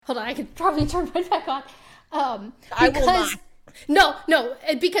Hold on, I could probably turn mine back on. I will not. No,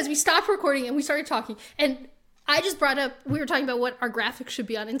 because we stopped recording and we started talking, and I just brought up, we were talking about what our graphics should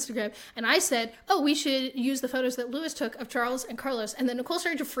be on Instagram, and I said, oh, we should use the photos that Lewis took of Charles and Carlos, and then Nicole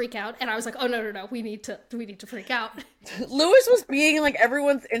started to freak out, and I was like, oh, no, we need to freak out. Lewis was being like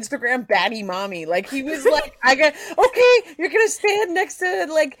everyone's Instagram baddie mommy. Like, he was like, okay, you're gonna stand next to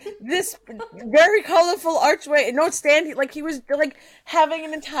like this very colorful archway and don't stand, like he was like having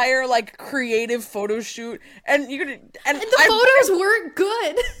an entire like creative photo shoot, and the photos weren't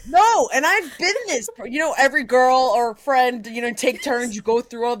good. No, and I've been this, every girl or friend, take turns, you go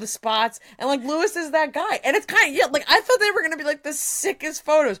through all the spots, and like Lewis is that guy, and it's kind of, like I thought they were gonna be like the sickest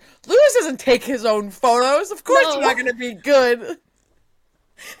photos. Lewis doesn't take his own photos, of course. You're not gonna be good.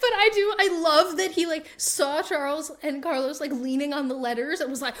 But I love that he like saw Charles and Carlos like leaning on the letters and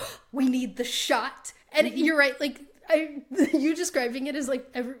was like, oh, we need the shot. And you're right, like you describing it as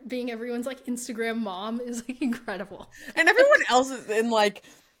like being everyone's like Instagram mom is like incredible. And everyone else is in like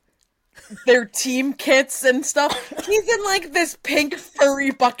their team kits and stuff. He's in like this pink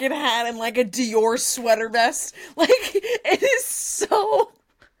furry bucket hat and like a Dior sweater vest. Like, it is so...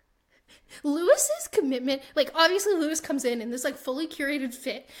 Lewis's commitment, like obviously Lewis comes in this like fully curated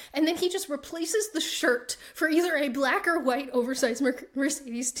fit, and then he just replaces the shirt for either a black or white oversized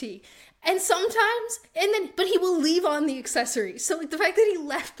Mercedes tee. And sometimes, but he will leave on the accessories. So like the fact that he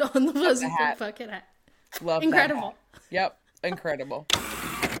left on the fuzzy bucket hat. Love incredible. That hat. Yep, incredible.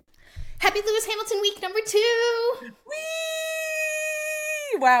 Happy Lewis Hamilton week number 2.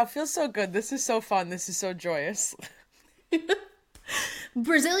 Whee! Wow, feels so good. This is so fun. This is so joyous.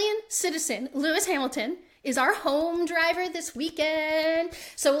 Brazilian citizen Lewis Hamilton is our home driver this weekend.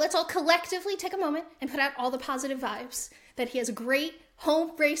 So let's all collectively take a moment and put out all the positive vibes that he has a great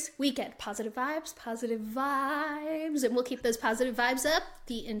home race weekend. Positive vibes, positive vibes. And we'll keep those positive vibes up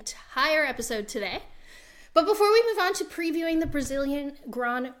the entire episode today. But before we move on to previewing the Brazilian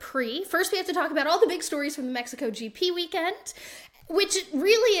Grand Prix, first we have to talk about all the big stories from the Mexico GP weekend, which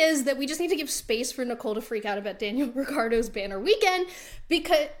really is that we just need to give space for Nicole to freak out about Daniel Ricciardo's banner weekend,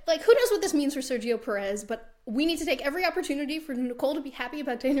 because, like, who knows what this means for Sergio Perez, but we need to take every opportunity for Nicole to be happy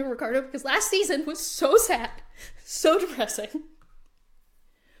about Daniel Ricciardo, because last season was so sad, so depressing.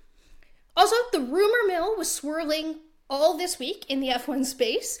 Also, the rumor mill was swirling all this week in the F1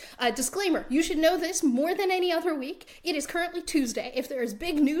 space. Disclaimer, you should know this more than any other week. It is currently Tuesday. If there is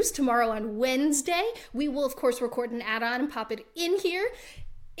big news tomorrow on Wednesday, we will of course record an add-on and pop it in here.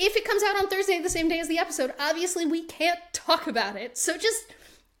 If it comes out on Thursday, the same day as the episode, obviously we can't talk about it. So just,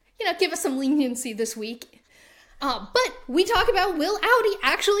 give us some leniency this week. But we talk about, will Audi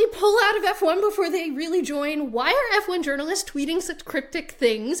actually pull out of F1 before they really join? Why are F1 journalists tweeting such cryptic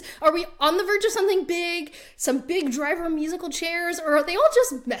things? Are we on the verge of something big? Some big driver musical chairs? Or are they all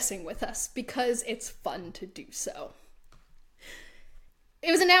just messing with us because it's fun to do so?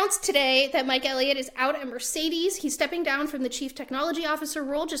 It was announced today that Mike Elliott is out at Mercedes. He's stepping down from the chief technology officer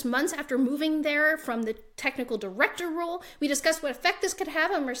role just months after moving there from the technical director role. We discussed what effect this could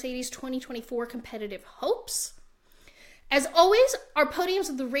have on Mercedes' 2024 competitive hopes. As always, our podiums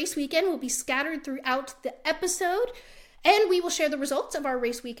of the race weekend will be scattered throughout the episode, and we will share the results of our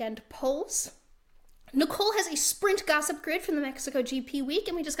race weekend polls. Nicole has a sprint gossip grid from the Mexico GP week,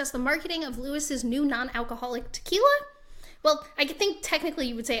 and we discuss the marketing of Lewis's new non-alcoholic tequila. Well, I think technically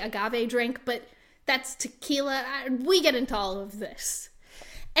you would say agave drink, but that's tequila. We get into all of this.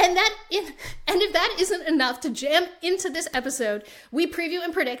 And if that isn't enough to jam into this episode, we preview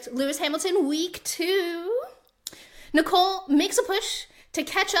and predict Lewis Hamilton week 2. Nicole makes a push to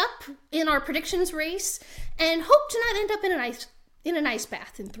catch up in our predictions race and hope to not end up in an ice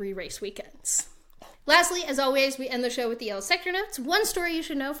bath in 3 race weekends. Lastly, as always, we end the show with the Yellow Sector Notes, one story you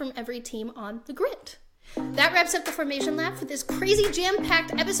should know from every team on the grid. That wraps up the Formation Lab for this crazy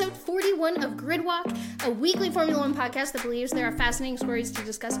jam-packed episode 41 of Grid Walk, a weekly Formula One podcast that believes there are fascinating stories to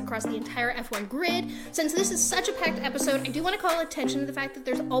discuss across the entire F1 grid. Since this is such a packed episode, I do want to call attention to the fact that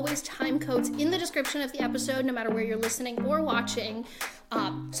there's always time codes in the description of the episode, no matter where you're listening or watching.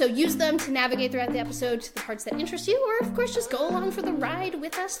 So use them to navigate throughout the episode to the parts that interest you, or of course just go along for the ride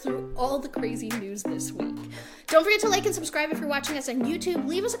with us through all the crazy news this week. Don't forget to like and subscribe if you're watching us on YouTube.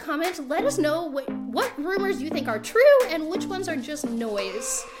 Leave us a comment. Let us know what rumors you think are true and which ones are just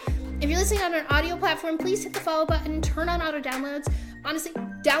noise. If you're listening on an audio platform, please hit the follow button, turn on auto downloads. Honestly,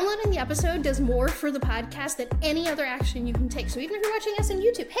 downloading the episode does more for the podcast than any other action you can take. So even if you're watching us on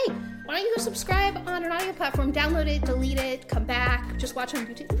YouTube, hey, why don't you go subscribe on an audio platform, download it, delete it, come back, just watch on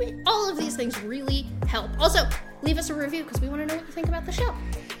YouTube. All of these things really help. Also, leave us a review because we want to know what you think about the show.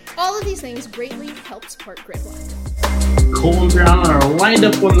 All of these things greatly help support Gridlocked. Cole and Brown are lined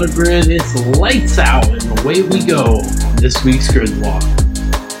up on the grid. It's lights out, and away we go on this week's grid walk.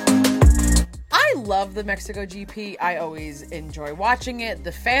 I love the Mexico GP. I always enjoy watching it.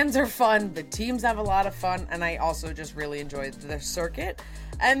 The fans are fun. The teams have a lot of fun. And I also just really enjoy the circuit.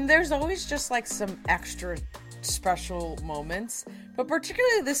 And there's always just like some extra special moments. But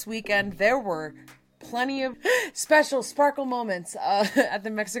particularly this weekend, there were plenty of special sparkle moments at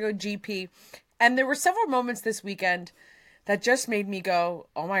the Mexico GP. And there were several moments this weekend that just made me go,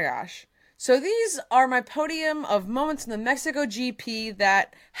 oh my gosh. So these are my podium of moments in the Mexico GP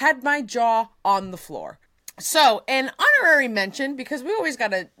that had my jaw on the floor. So an honorary mention, because we always got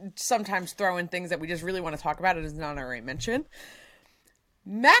to sometimes throw in things that we just really want to talk about as an honorary mention.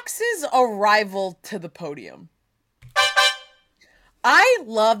 Max's arrival to the podium. I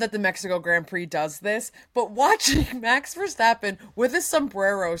love that the Mexico Grand Prix does this, but watching Max Verstappen with a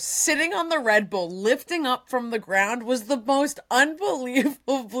sombrero sitting on the Red Bull lifting up from the ground was the most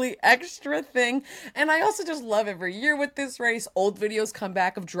unbelievably extra thing. And I also just love every year with this race, old videos come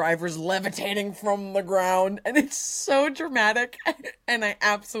back of drivers levitating from the ground, and it's so dramatic, and I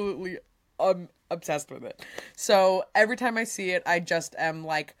absolutely am obsessed with it. So every time I see it, I just am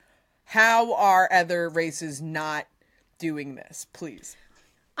like, how are other races not doing this, please?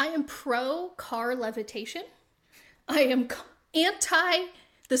 I am pro car levitation. I am anti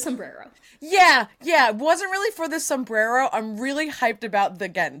the sombrero. Yeah, it wasn't really for the sombrero. I'm really hyped about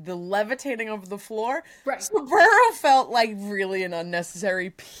the levitating of the floor. Right. Sombrero felt like really an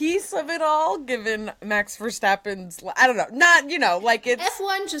unnecessary piece of it all, given Max Verstappen's, I don't know, not, like it's...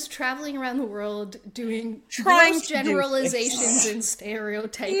 F1 just traveling around the world doing trying gross generalizations and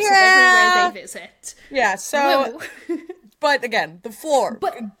stereotypes Yeah. everywhere they visit. Yeah, so... But again, the floor.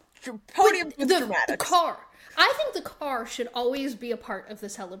 But podium with dramatics. The car. I think the car should always be a part of the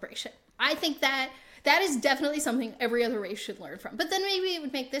celebration. I think that is definitely something every other race should learn from. But then maybe it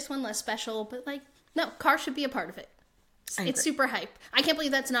would make this one less special. But no, car should be a part of it. It's super hype. I can't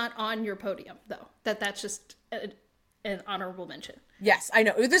believe that's not on your podium, though. That's just an honorable mention. Yes, I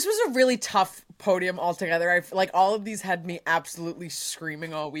know. This was a really tough podium altogether. All of these had me absolutely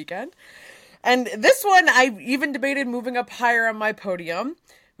screaming all weekend. And this one, I even debated moving up higher on my podium.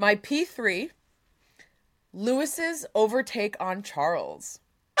 My P3, Lewis's overtake on Charles.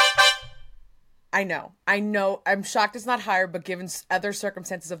 I know. I'm shocked it's not higher, but given other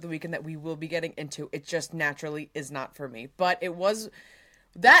circumstances of the weekend that we will be getting into, it just naturally is not for me. But it was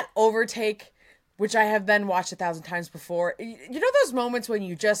that overtake, which I have then watched 1,000 times before. You know those moments when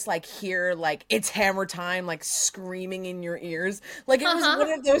you just hear it's hammer time, screaming in your ears? It was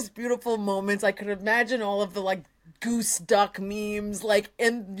one of those beautiful moments. I could imagine all of the goose duck memes,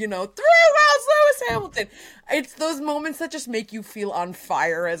 in, 3 rounds Lewis Hamilton. It's those moments that just make you feel on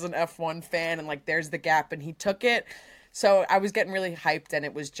fire as an F1 fan, and there's the gap, and he took it. So I was getting really hyped, and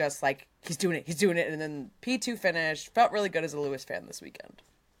it was just he's doing it, and then P2 finished. Felt really good as a Lewis fan this weekend.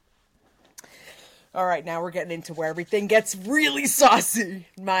 All right, now we're getting into where everything gets really saucy.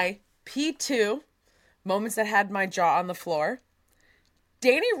 My P2, moments that had my jaw on the floor.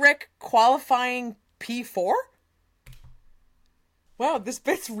 Danny Rick qualifying P4? Wow, this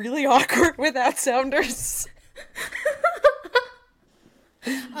bit's really awkward without sounders.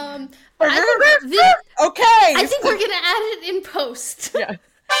 I think we're gonna add it in post. Yeah.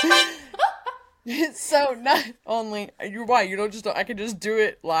 So not only why you don't I can just do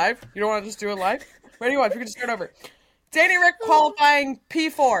it live. You don't want to just do it live? Ready? Watch. We can just start over. Danny Rick qualifying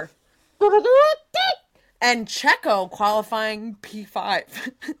P4, and Checo qualifying P5.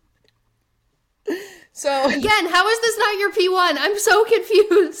 So again, how is this not your P1? I'm so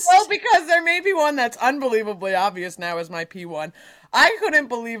confused. Well, because there may be one that's unbelievably obvious now as my P1. I couldn't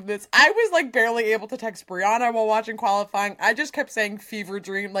believe this. I was like barely able to text Brianna while watching qualifying. I just kept saying fever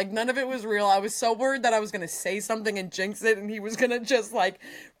dream. Like none of it was real. I was so worried that I was going to say something and jinx it and he was going to just like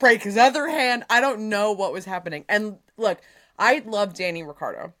break his other hand. I don't know what was happening. And look, I love Danny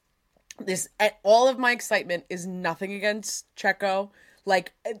Ricciardo. All of my excitement is nothing against Checo.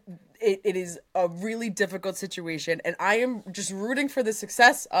 Like it is a really difficult situation and I am just rooting for the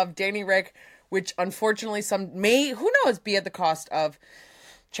success of Danny Rick, which unfortunately some may, who knows, be at the cost of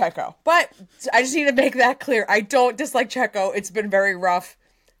Checo. But I just need to make that clear. I don't dislike Checo. It's been very rough.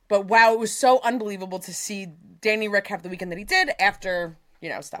 But wow, it was so unbelievable to see Danny Rick have the weekend that he did after,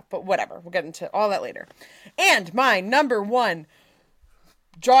 stuff. But whatever. We'll get into all that later. And my number one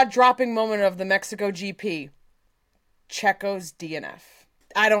jaw-dropping moment of the Mexico GP, Checo's DNF.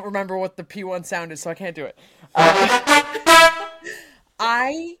 I don't remember what the P1 sound is, so I can't do it.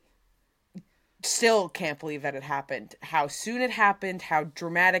 I still can't believe that it happened. How soon it happened, how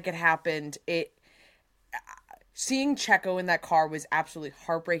dramatic it happened. seeing Checo in that car was absolutely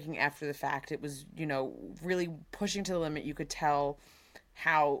heartbreaking after the fact. It was, really pushing to the limit. You could tell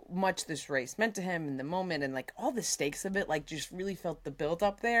how much this race meant to him in the moment, and like all the stakes of it, like just really felt the build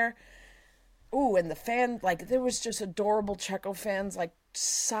up there. Ooh, and the fan, like there was just adorable Checo fans like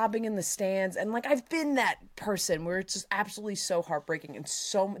sobbing in the stands, and like I've been that person where it's just absolutely so heartbreaking, and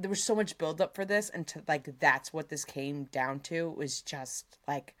there was so much build up for this, and to like that's what this came down to. It was just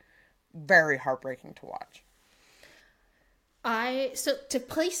like very heartbreaking to watch. So to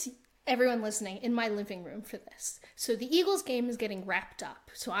place everyone listening in my living room for this. So the Eagles game is getting wrapped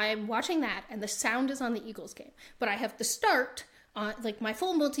up. So I'm watching that and the sound is on the Eagles game. But I have the start on, like my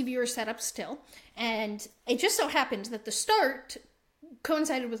full multi-viewer setup still. And it just so happened that the start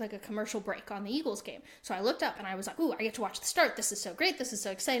coincided with like a commercial break on the Eagles game. So I looked up and I was like, ooh, I get to watch the start. This is so great. This is so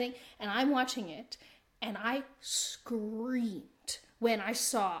exciting. And I'm watching it and I screamed when I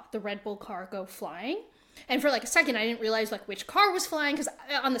saw the Red Bull car go flying. And for like a second, I didn't realize like which car was flying because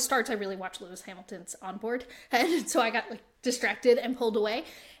on the starts, I really watched Lewis Hamilton's onboard. And so I got like distracted and pulled away.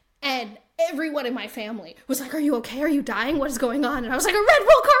 And everyone in my family was like, are you okay? Are you dying? What is going on? And I was like, a Red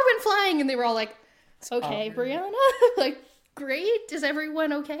Bull car went flying. And they were all like, okay, Brianna. Like, great. Is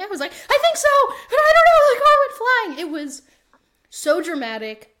everyone okay? I was like, I think so. But I don't know. The car went flying. It was so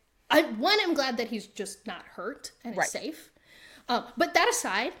dramatic. I'm glad that he's just not hurt and is safe. But that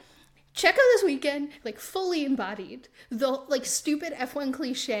aside, Checo this weekend, like, fully embodied the, like, stupid F1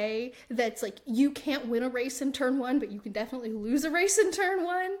 cliche that's, like, you can't win a race in turn one, but you can definitely lose a race in turn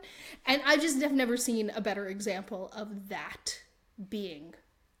one. And I just have never seen a better example of that being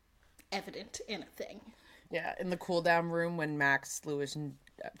evident in a thing. Yeah, in the cool-down room when Max, Lewis, and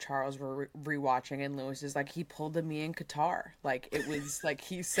Charles were rewatching, and Lewis is like, he pulled a me in Qatar. Like, it was, like,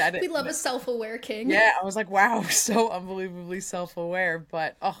 he said it. We love a self-aware king. Yeah, I was like, wow, so unbelievably self-aware.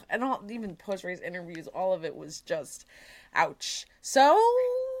 But, and even post-race interviews, all of it was just, ouch. So...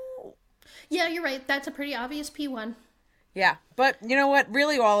 Yeah, you're right. That's a pretty obvious P1. Yeah, but you know what?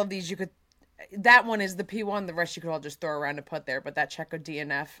 Really, all of these you could... That one is the P1. The rest you could all just throw around and put there. But that Checo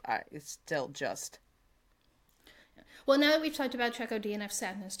DNF is still just... Well, now that we've talked about Checo DNF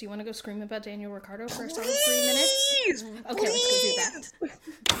sadness, do you want to go scream about Daniel Ricciardo for a solid 3 minutes? Okay, let's go do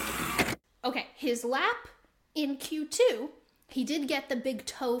that. Okay, his lap in Q2, he did get the big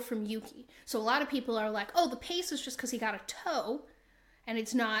toe from Yuki. So a lot of people are like, oh, the pace is just because he got a toe, and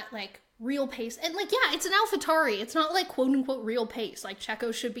it's not, like, real pace. And, like, yeah, it's an AlphaTauri. It's not, like, quote-unquote real pace. Like,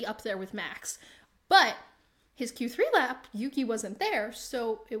 Checo should be up there with Max. But his Q3 lap, Yuki wasn't there,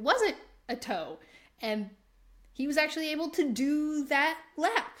 so it wasn't a toe. And he was actually able to do that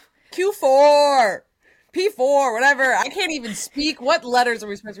lap. Q4, P4, whatever. I can't even speak. What letters are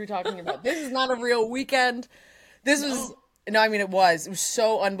we supposed to be talking about? This is not a real weekend. This was, no, I mean, it was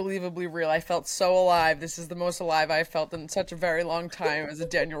so unbelievably real. I felt so alive. This is the most alive I've felt in such a very long time as a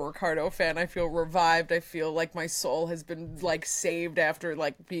Daniel Ricciardo fan. I feel revived. I feel like my soul has been, like, saved after,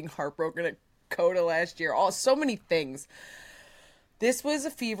 like, being heartbroken at Coda last year. So many things. This was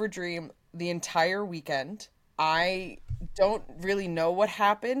a fever dream the entire weekend. I don't really know what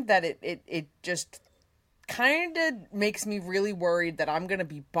happened, that it just kind of makes me really worried that I'm going to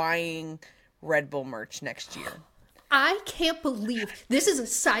be buying Red Bull merch next year. I can't believe, this is a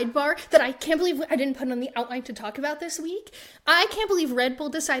sidebar that I can't believe I didn't put on the outline to talk about this week. I can't believe Red Bull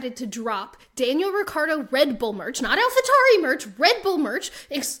decided to drop Daniel Ricciardo Red Bull merch, not AlphaTauri merch, Red Bull merch,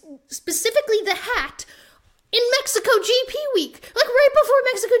 specifically the hat, in Mexico GP week. Like, right before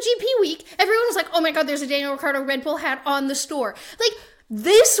Mexico GP week, everyone was like, oh my god, there's a Daniel Ricciardo Red Bull hat on the store. Like,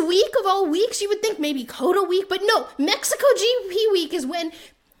 this week of all weeks, you would think maybe Coda week, but no, Mexico GP week is when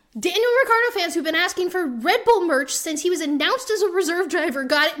Daniel Ricciardo fans who've been asking for Red Bull merch since he was announced as a reserve driver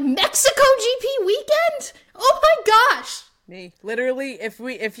got it Mexico GP weekend? Oh my gosh! Me. Literally,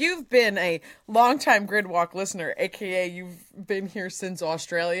 if you've been a longtime Gridwalk listener, aka you've been here since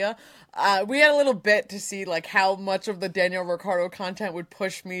Australia, we had a little bit to see like how much of the Daniel Ricciardo content would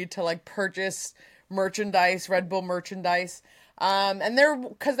push me to like purchase merchandise, Red Bull merchandise.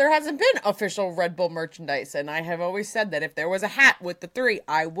 Because there hasn't been official Red Bull merchandise, and I have always said that if there was a hat with the 3,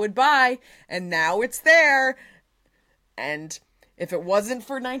 I would buy, and now it's there. And if it wasn't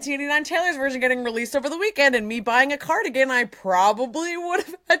for 1989 Taylor's version getting released over the weekend and me buying a cardigan, I probably would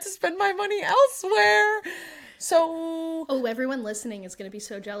have had to spend my money elsewhere. So... Oh, everyone listening is going to be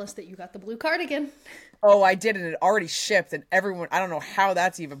so jealous that you got the blue cardigan. Oh, I did, and it already shipped, and everyone... I don't know how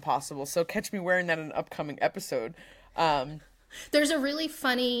that's even possible, so catch me wearing that in an upcoming episode. There's a really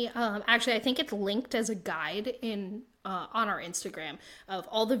funny, actually, I think it's linked as a guide on our Instagram of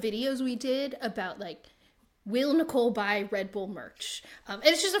all the videos we did about, like, Will Nicole buy Red Bull merch? And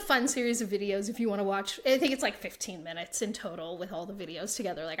it's just a fun series of videos if you want to watch. I think it's like 15 minutes in total with all the videos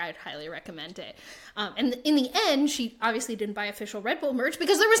together. Like, I'd highly recommend it. And in the end, she obviously didn't buy official Red Bull merch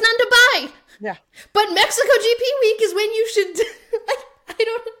because there was none to buy. Yeah. But Mexico GP week is when you should, I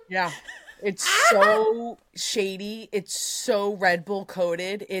don't. Yeah. It's so shady. It's so Red Bull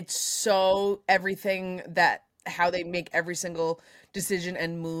coded. It's so everything that how they make every single decision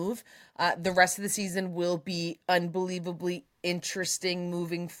and move. The rest of the season will be unbelievably interesting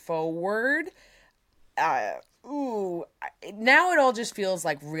moving forward. Now it all just feels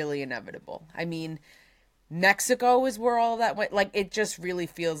like really inevitable. I mean, Mexico is where all that went. Like, it just really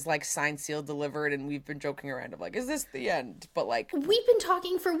feels like signed, sealed, delivered, and we've been joking around of like, is this the end? But like, we've been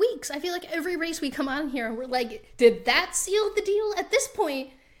talking for weeks. I feel like every race we come on here and we're like, did that seal the deal? At this point,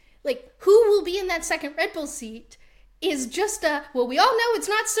 like, who will be in that second Red Bull seat is just well, we all know it's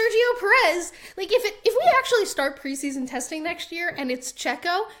not Sergio Perez. Like, if we actually start preseason testing next year and it's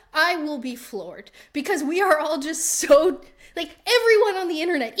Checo, I will be floored, because we are all just so, like, everyone on the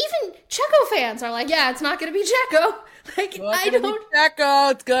internet, even Checo fans are like, yeah, it's not going to be Checo. Like, I don't.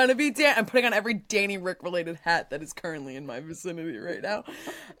 Checo, it's going to be Dan. I'm putting on every Danny Rick related hat that is currently in my vicinity right now.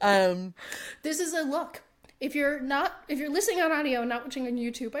 This is a look. If you're listening on audio and not watching on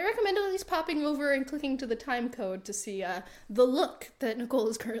YouTube, I recommend at least popping over and clicking to the time code to see the look that Nicole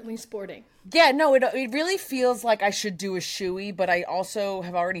is currently sporting. Yeah, no, it really feels like I should do a shoey, but I also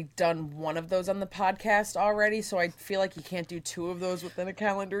have already done one of those on the podcast already, so I feel like you can't do two of those within a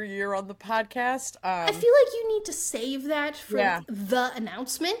calendar year on the podcast. I feel like you need to save that for the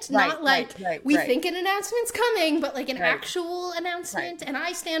announcement, not like we think an announcement's coming, but like an actual announcement, and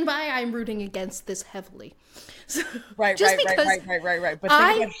I stand by, I'm rooting against this heavily. So, right. But think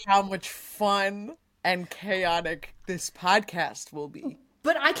about how much fun and chaotic this podcast will be.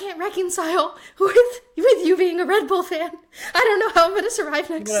 But I can't reconcile with you being a Red Bull fan. I don't know how I'm going to survive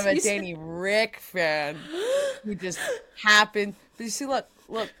next season. I'm a Danny Rick fan who just happened. But you see, look,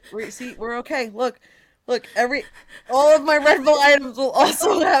 we're okay. Look, all of my Red Bull items will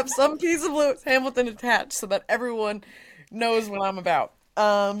also have some piece of Lewis Hamilton attached so that everyone knows what I'm about.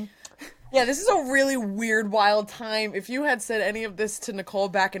 Yeah, this is a really weird, wild time. If you had said any of this to Nicole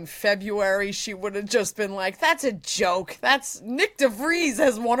back in February, she would have just been like, that's a joke. That's Nick DeVries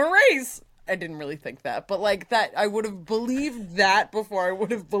has won a race. I didn't really think that, but like that, I would have believed that before I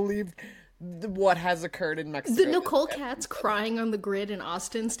would have believed what has occurred in Mexico. The Nicole Katz crying on the grid in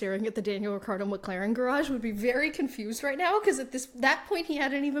Austin, staring at the Daniel Ricciardo McLaren garage, would be very confused right now, because at that point he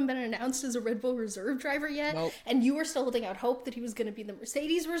hadn't even been announced as a Red Bull reserve driver yet, and you were still holding out hope that he was going to be the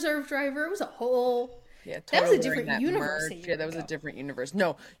Mercedes reserve driver. It was a whole... Yeah, totally, that was a different universe. Yeah, that was a different universe.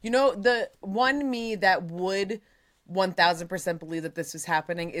 No, you know, the one me that would 1000% believe that this was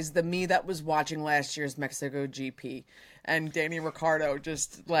happening is the me that was watching last year's Mexico GP, and Danny Ricciardo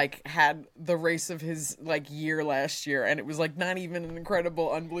just like had the race of his like year last year, and it was like not even an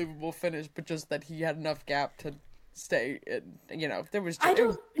incredible, unbelievable finish, but just that he had enough gap to stay. You know, there was.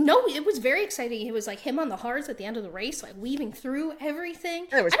 It was very exciting. It was like him on the hards at the end of the race, like weaving through everything.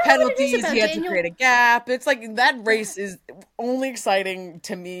 There was penalties. He had to create a gap. It's like that race is only exciting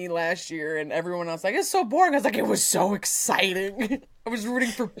to me last year, and everyone else like it's so boring. I was like, it was so exciting. I was rooting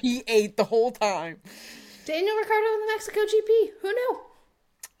for P8 the whole time. Daniel Ricciardo in the Mexico GP. Who knew?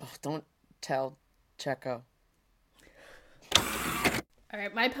 Oh, don't tell Checo. All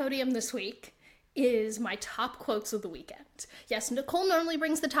right, my podium this week is my top quotes of the weekend. Yes, Nicole normally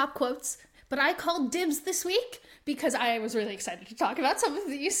brings the top quotes, but I called dibs this week because I was really excited to talk about some of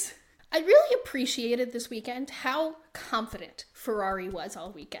these. I really appreciated this weekend how confident Ferrari was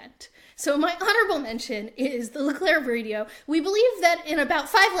all weekend. So my honorable mention is the Leclerc radio. We believe that in about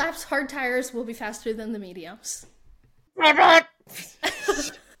 5 laps, hard tires will be faster than the mediums. I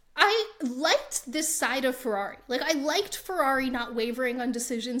liked this side of Ferrari. Like, I liked Ferrari not wavering on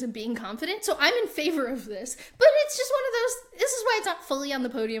decisions and being confident, so I'm in favor of this. But it's just one of those, this is why it's not fully on the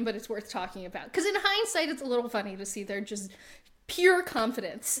podium, but it's worth talking about. Because in hindsight, it's a little funny to see their just pure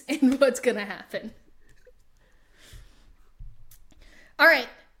confidence in what's going to happen. All right,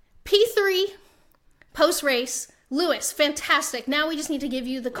 P3, post-race, Lewis, fantastic. Now we just need to give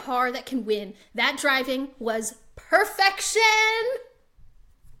you the car that can win. That driving was perfection!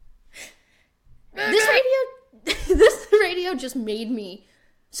 This radio just made me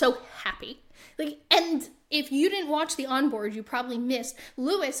so happy. Like, and if you didn't watch the onboard, you probably missed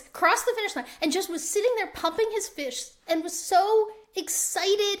Lewis crossed the finish line and just was sitting there pumping his fist and was so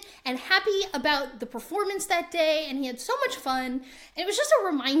excited and happy about the performance that day, and he had so much fun. And it was just a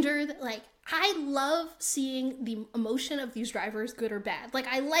reminder that, like, I love seeing the emotion of these drivers, good or bad. Like,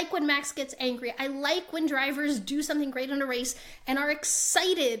 I like when Max gets angry. I like when drivers do something great in a race and are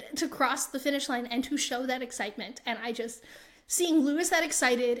excited to cross the finish line and to show that excitement. And seeing Lewis that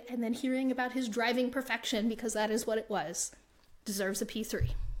excited and then hearing about his driving perfection, because that is what it was, deserves a P3.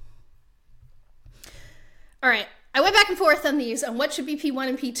 All right. I went back and forth on these, on what should be P1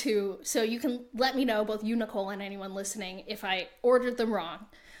 and P2, so you can let me know, both you, Nicole, and anyone listening, if I ordered them wrong.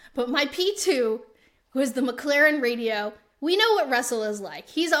 But my P2 was the McLaren radio. We know what Russell is like.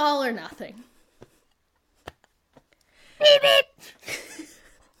 He's all or nothing. Beep, beep.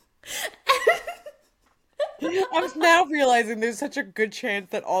 I'm now realizing there's such a good chance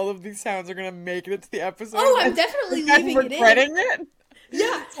that all of these sounds are going to make it into the episode. Oh, I'm definitely leaving it in. It.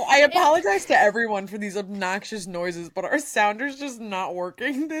 Yeah. So I apologize to everyone for these obnoxious noises, but our sounder's just not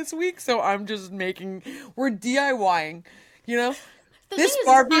working this week, so I'm just we're DIYing, you know? This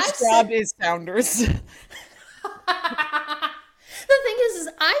Barbie's job is sounders. The thing is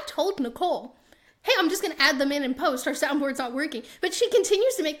I told Nicole, hey, I'm just going to add them in post. Our soundboard's not working. But she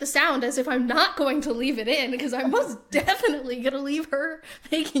continues to make the sound as if I'm not going to leave it in, because I'm most definitely going to leave her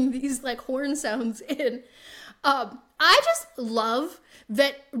making these, like, horn sounds in. I just love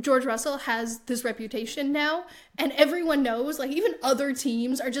that George Russell has this reputation now, and everyone knows, like, even other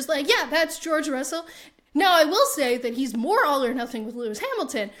teams are just like, yeah, that's George Russell. Now, I will say that he's more all or nothing with Lewis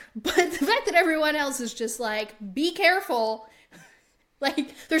Hamilton, but the fact that everyone else is just like, be careful.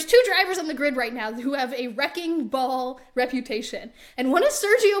 Like, there's two drivers on the grid right now who have a wrecking ball reputation, and one is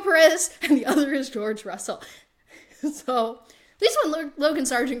Sergio Perez, and the other is George Russell. So, at least when Logan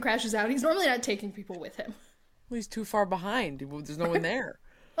Sargent crashes out, he's normally not taking people with him. Well, he's too far behind. There's no one there.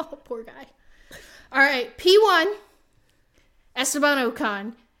 Oh, poor guy. All right, P1, Esteban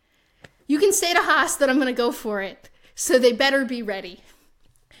Ocon. You can say to Haas that I'm going to go for it, so they better be ready.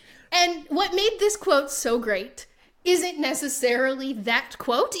 And what made this quote so great isn't necessarily that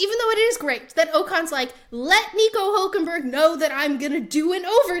quote, even though it is great, that Ocon's like, let Nico Hulkenberg know that I'm going to do an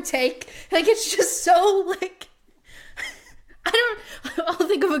overtake. Like, it's just so, like, I'll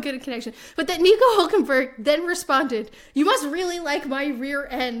think of a good connection. But that Nico Hulkenberg then responded, you must really like my rear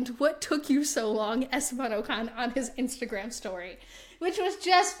end. What took you so long, Esteban Ocon, on his Instagram story. Which was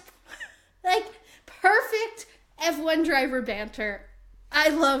just, like, perfect F1 driver banter. I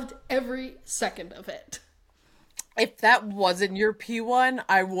loved every second of it. If that wasn't your P1,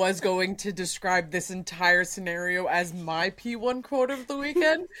 I was going to describe this entire scenario as my P1 quote of the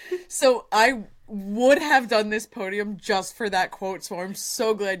weekend. So I would have done this podium just for that quote, so I'm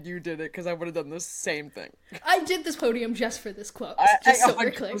so glad you did it, because I would have done the same thing. I did this podium just for this quote. So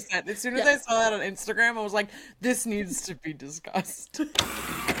we're clear. As soon as I saw that on Instagram, I was like, this needs to be discussed.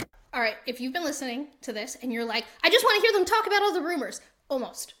 All right, if you've been listening to this and you're like, I just want to hear them talk about all the rumors,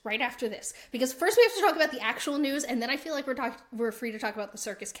 almost right after this, because first we have to talk about the actual news, and then I feel like we're free to talk about the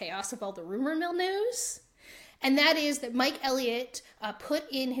circus chaos of all the rumor mill news. And that is that Mike Elliott put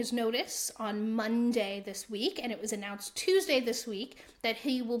in his notice on Monday this week, and it was announced Tuesday this week that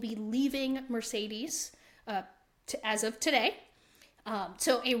he will be leaving Mercedes as of today.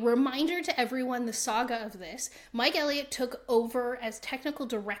 So a reminder to everyone, the saga of this. Mike Elliott took over as technical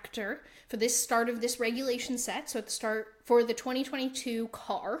director for this start of this regulation set. So at the start for the 2022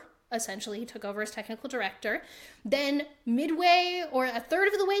 car, essentially, he took over as technical director. Then midway or a third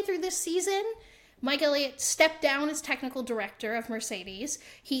of the way through this season, Mike Elliott stepped down as technical director of Mercedes.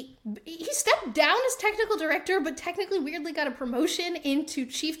 He stepped down as technical director, but technically weirdly got a promotion into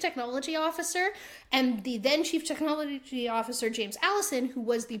chief technology officer. And the then chief technology officer, James Allison, who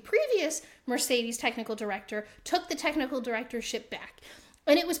was the previous Mercedes technical director, took the technical directorship back.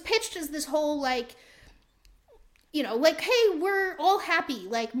 And it was pitched as this whole, like, you know, like, hey, we're all happy.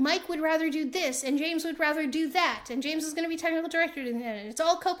 Like, Mike would rather do this, and James would rather do that, and James is going to be technical director, and it's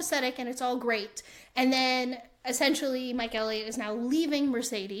all copacetic, and it's all great. And then, essentially, Mike Elliott is now leaving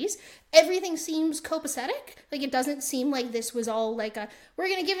Mercedes. Everything seems copacetic. Like, it doesn't seem like this was all like we're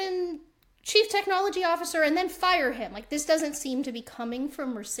going to give him chief technology officer and then fire him. Like, this doesn't seem to be coming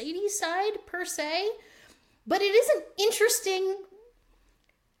from Mercedes' side, per se. But it is an interesting...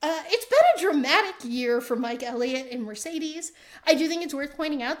 it's been a dramatic year for Mike Elliott in Mercedes. I do think it's worth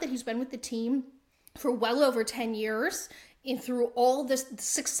pointing out that he's been with the team for well over 10 years through all the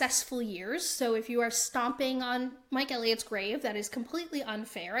successful years. So if you are stomping on Mike Elliott's grave, that is completely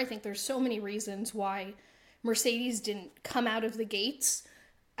unfair. I think there's so many reasons why Mercedes didn't come out of the gates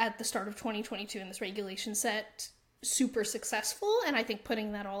at the start of 2022 in this regulation set super successful, and I think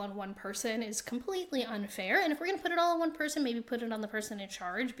putting that all on one person is completely unfair. And if we're going to put it all on one person, maybe put it on the person in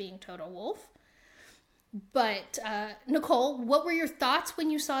charge, being Toto Wolff. But Nicole, what were your thoughts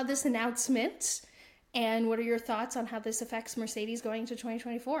when you saw this announcement? And what are your thoughts on how this affects Mercedes going to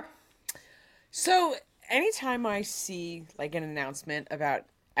 2024? So anytime I see like an announcement about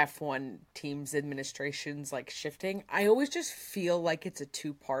F1 teams administrations like shifting, I always just feel like it's a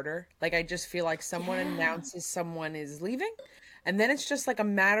two-parter. Like I just feel like someone announces someone is leaving, and then it's just like a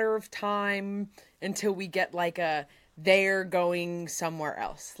matter of time until we get like a they're going somewhere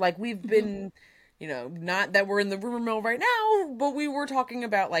else. Like we've been, you know, not that we're in the rumor mill right now, but we were talking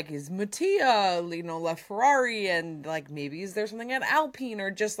about like, is Mattia, you know, left Ferrari, and like maybe is there something at Alpine,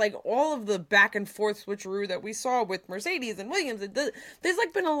 or just like all of the back and forth switcheroo that we saw with Mercedes and Williams. There's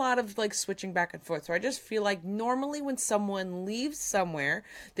like been a lot of like switching back and forth. So I just feel like normally when someone leaves somewhere,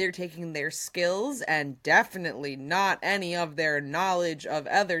 they're taking their skills and definitely not any of their knowledge of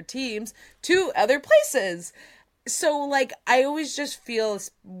other teams to other places. So, like, I always just feel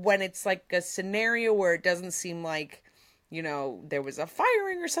when it's, like, a scenario where it doesn't seem like, you know, there was a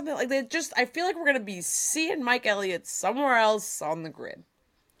firing or something like that. Just, I feel like we're going to be seeing Mike Elliott somewhere else on the grid.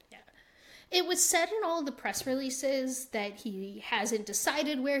 Yeah. It was said in all the press releases that he hasn't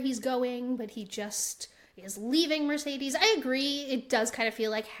decided where he's going, but he just is leaving Mercedes. I agree. It does kind of feel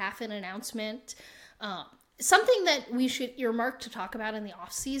like half an announcement. Something that we should earmark to talk about in the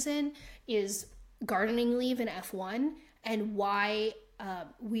off-season is gardening leave in F1 and why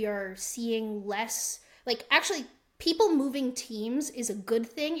we are seeing less, like, actually people moving teams is a good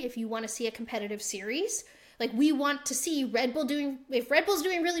thing if you want to see a competitive series. Like, we want to see Red Bull if Red Bull's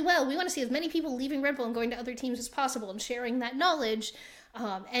doing really well, we want to see as many people leaving Red Bull and going to other teams as possible and sharing that knowledge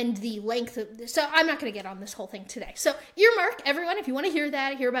and the length of, so I'm not going to get on this whole thing today. So earmark, everyone, if you want to hear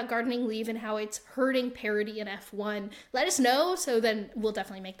that, hear about gardening leave and how it's hurting parity in F1, let us know, so then we'll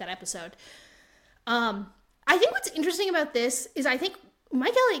definitely make that episode. I think what's interesting about this is I think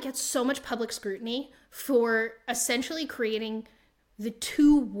Mike Elliott gets so much public scrutiny for essentially creating the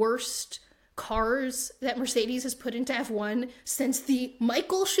two worst cars that Mercedes has put into F1 since the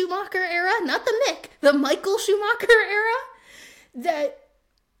Michael Schumacher era, not the Mick, the Michael Schumacher era.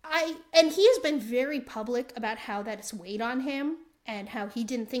 And he has been very public about how that has weighed on him, and how he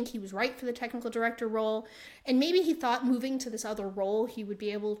didn't think he was right for the technical director role. And maybe he thought moving to this other role, he would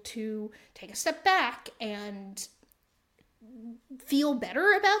be able to take a step back and feel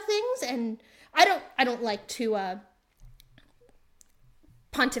better about things. And I don't like to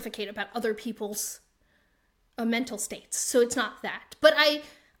pontificate about other people's mental states. So it's not that. But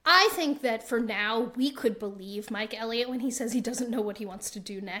I think that for now, we could believe Mike Elliott when he says he doesn't know what he wants to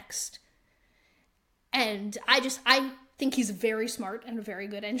do next. And I think he's very smart and a very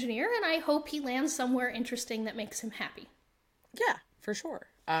good engineer, and I hope he lands somewhere interesting that makes him happy. Yeah, for sure.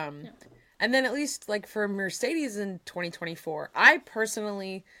 And then at least like for Mercedes in 2024, I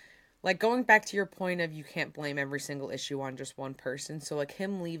personally, like, going back to your point of you can't blame every single issue on just one person. So like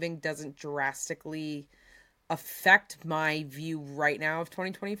him leaving doesn't drastically affect my view right now of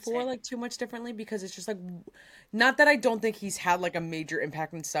 2024 like too much differently, because it's just like, not that I don't think he's had like a major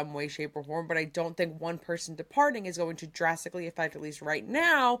impact in some way, shape, or form, but I don't think one person departing is going to drastically affect, at least right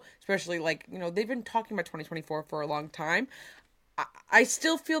now, especially like, you know, they've been talking about 2024 for a long time. I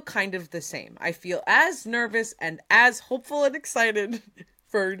still feel kind of the same. I feel as nervous and as hopeful and excited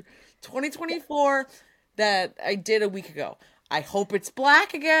for 2024 that I did a week ago. I hope it's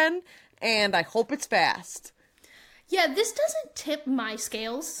black again, and I hope it's fast. Yeah, this doesn't tip my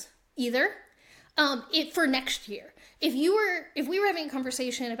scales either. For next year, if we were having a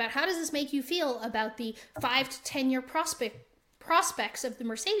conversation about how does this make you feel about the 5 to 10 year prospects of the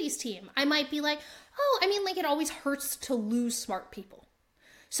Mercedes team, I might be like, oh, I mean, like, it always hurts to lose smart people.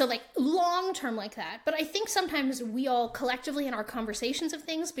 So like long term like that. But I think sometimes we all collectively in our conversations of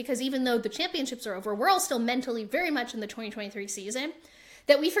things, because even though the championships are over, we're all still mentally very much in the 2023 season,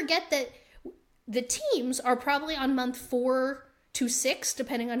 that we forget that the teams are probably on month 4 to 6,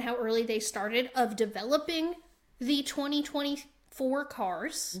 depending on how early they started, of developing the 2024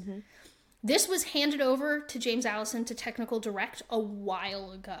 cars. Mm-hmm. This was handed over to James Allison to technical direct a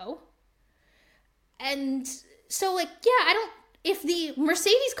while ago. And so, like, yeah, if the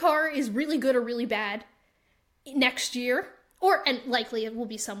Mercedes car is really good or really bad next year, and likely it will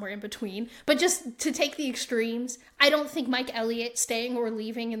be somewhere in between, but just to take the extremes, I don't think Mike Elliott staying or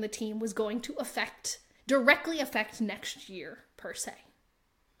leaving in the team was going to directly affect next year, per se.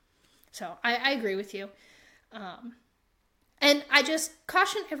 So, I agree with you. And I just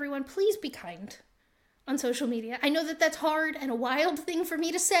caution everyone, please be kind on social media. I know that that's hard and a wild thing for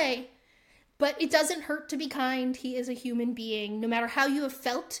me to say, But it doesn't hurt to be kind. He is a human being. No matter how you have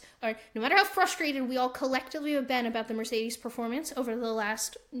felt, or no matter how frustrated we all collectively have been about the Mercedes performance over the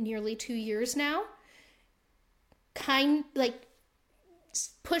last nearly 2 years now,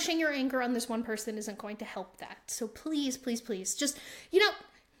 pushing your anger on this one person isn't going to help that. So please, please, please, just,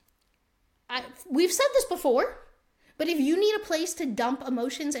 we've said this before, but if you need a place to dump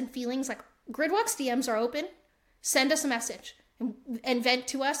emotions and feelings, like, Gridwalk's DMs are open. Send us a message and vent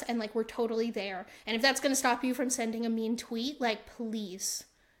to us, and we're totally there. And if that's going to stop you from sending a mean tweet, please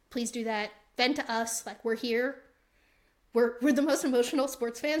do that. Vent to us. We're here. We're the most emotional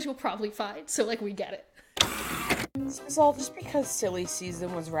sports fans you'll probably find. So we get it. It's all just because silly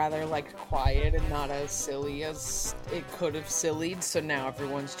season was rather quiet and not as silly as it could have sillied. So now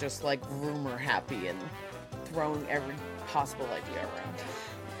everyone's just rumor happy and throwing every possible idea around.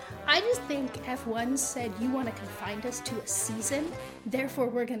 I just think F1 said, you want to confine us to a season, therefore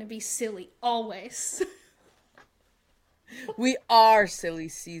we're going to be silly always. We are silly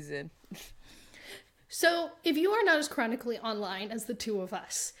season. So, if you are not as chronically online as the two of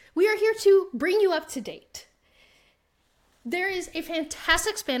us, we are here to bring you up to date. There is a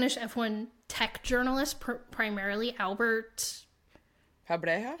fantastic Spanish F1 tech journalist, primarily Albert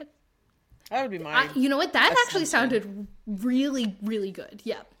Cabreja? That would be mine. You know what? That actually sounded really, really good.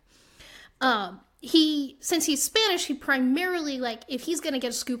 Yeah. Since he's Spanish, he primarily, if he's going to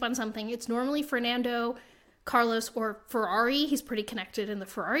get a scoop on something, it's normally Fernando, Carlos, or Ferrari. He's pretty connected in the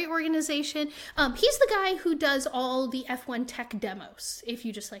Ferrari organization. He's the guy who does all the F1 tech demos, if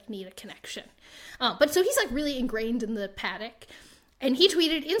you just, need a connection. But so he's, really ingrained in the paddock. And he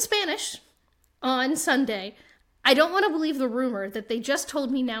tweeted in Spanish on Sunday, "I don't want to believe the rumor that they just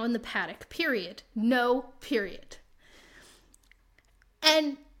told me now in the paddock, period. No, period."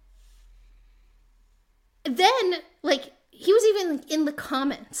 And then, he was even in the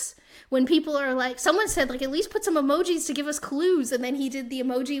comments when people are someone said, at least put some emojis to give us clues. And then he did the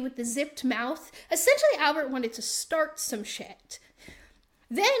emoji with the zipped mouth. Essentially, Albert wanted to start some shit.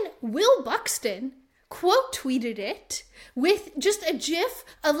 Then Will Buxton quote tweeted it with just a gif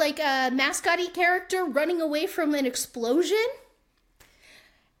of a mascot-y character running away from an explosion.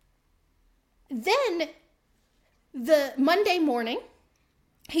 Then the Monday morning,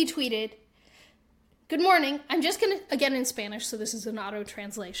 he tweeted, "Good morning. I'm just going to," again in Spanish, so this is an auto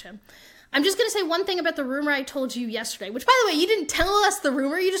translation. "I'm just going to say one thing about the rumor I told you yesterday," which, by the way, you didn't tell us the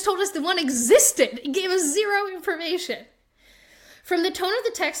rumor. You just told us the one existed. You gave us zero information. "From the tone of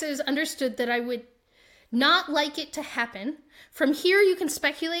the text, it is understood that I would not like it to happen. From here, you can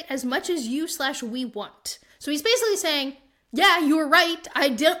speculate as much as you/we want." So he's basically saying, yeah, you were right. I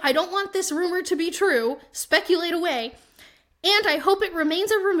don't want this rumor to be true. Speculate away. "And I hope it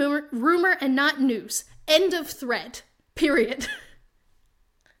remains a rumor and not news. End of thread. Period."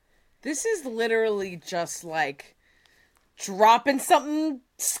 This is literally just dropping something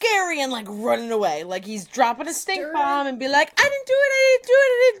scary and running away. He's dropping a stink bomb and be like, "I didn't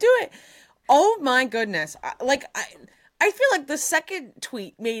do it. Oh my goodness. I feel like the second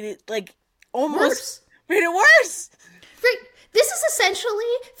tweet made it almost made it worse. Right. This is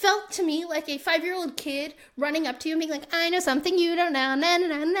essentially felt to me like a 5-year-old kid running up to you and being like, "I know something you don't know, na na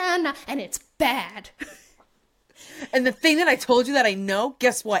na na na," and it's bad. And the thing that I told you that I know,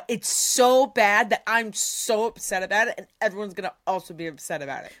 guess what? It's so bad that I'm so upset about it, and everyone's gonna also be upset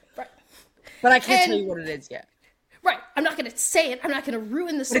about it. Right. But I can't tell you what it is yet. Right. I'm not gonna say it. I'm not gonna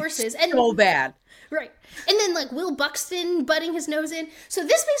ruin the sources. It's so bad. Right. And then Will Buxton butting his nose in. So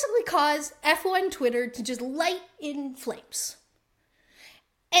this basically caused F1 Twitter to just light in flames.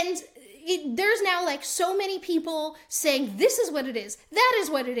 And there's now so many people saying this is what it is, that is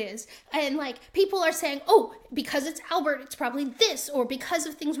what it is, and people are saying, oh, because it's Albert, it's probably this, or because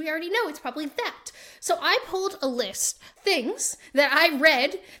of things we already know, it's probably that. So I pulled a list things that I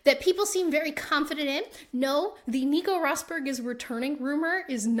read that people seem very confident in. No, the Nico Rosberg is returning rumor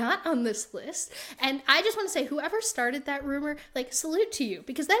is not on this list, and I just want to say whoever started that rumor, salute to you,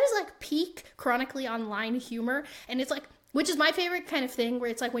 because that is peak chronically online humor, and it's which is my favorite kind of thing, where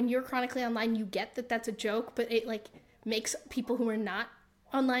it's when you're chronically online, you get that that's a joke, but it makes people who are not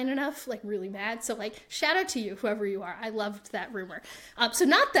online enough really mad. So shout out to you, whoever you are. I loved that rumor. So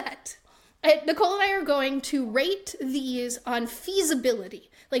not that. Nicole and I are going to rate these on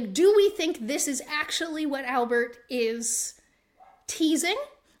feasibility. Do we think this is actually what Albert is teasing?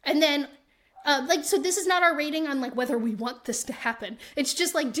 And then so this is not our rating on whether we want this to happen. It's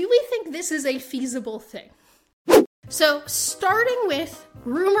just do we think this is a feasible thing? So, starting with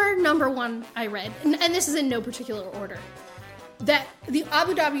rumor number one I read, and this is in no particular order, that the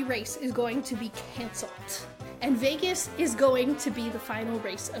Abu Dhabi race is going to be canceled. and Vegas is going to be the final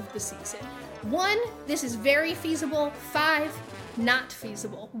race of the season. 1, this is very feasible. 5, not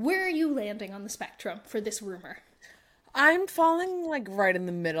feasible. Where are you landing on the spectrum for this rumor? I'm falling like right in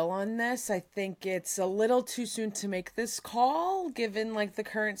the middle on this. I think it's a little too soon to make this call, given like the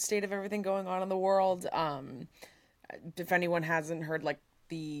current state of everything going on in the world. If anyone hasn't heard, like,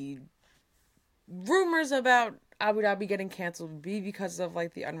 the rumors about Abu Dhabi getting canceled would be because of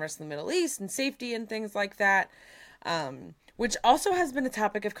like the unrest in the Middle East and safety and things like that, which also has been a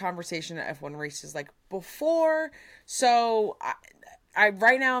topic of conversation at F1 races like before. So I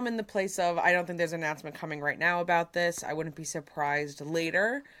right now I'm in the place of, I don't think there's an announcement coming right now about this. I wouldn't be surprised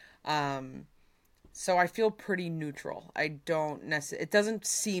later. So I feel pretty neutral. I don't necessarily, it doesn't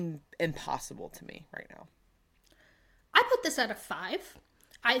seem impossible to me right now. I put this at a 5.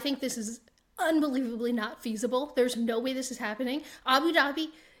 I think this is unbelievably not feasible. There's no way this is happening. Abu Dhabi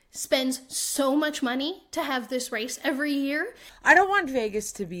spends so much money to have this race every year. I don't want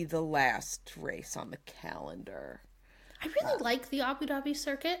Vegas to be the last race on the calendar. I really like the Abu Dhabi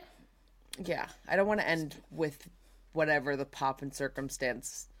circuit. Yeah, I don't want to end with whatever the pop and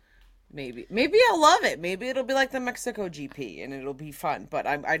circumstance. Maybe I'll love it. Maybe it'll be like the Mexico GP and it'll be fun. But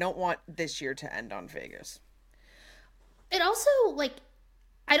I don't want this year to end on Vegas. It also, like,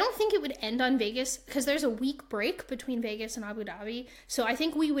 I don't think it would end on Vegas because there's a week break between Vegas and Abu Dhabi. So I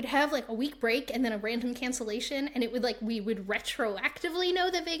think we would have like a week break and then a random cancellation, and it would like, we would retroactively know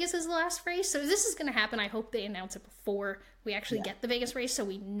that Vegas is the last race. So if this is going to happen, I hope they announce it before we actually get the Vegas race so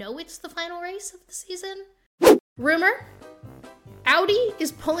we know it's the final race of the season. Rumor: Audi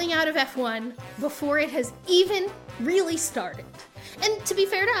is pulling out of F1 before it has even really started. And to be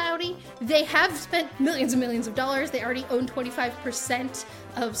fair to Audi, they have spent millions and millions of dollars. They already own 25%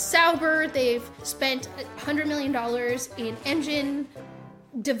 of Sauber. They've spent $100 million in engine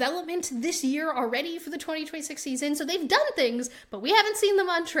development this year already for the 2026 season. So they've done things, but we haven't seen them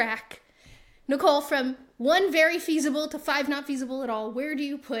on track. Nicole, from 1 very feasible to 5 not feasible at all, where do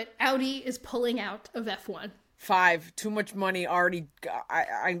you put Audi is pulling out of F1? 5, too much money already.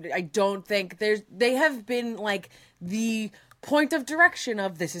 I don't think they have been like the point of direction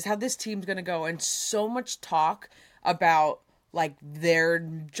of this is how this team's gonna go, and so much talk about like they're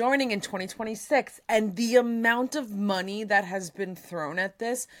joining in 2026 and the amount of money that has been thrown at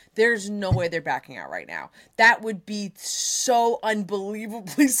this. There's no way they're backing out right now. That would be so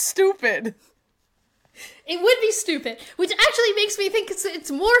unbelievably stupid. It would be stupid, which actually makes me think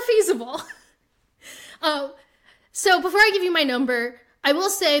it's more feasible. So before I give you my number, I will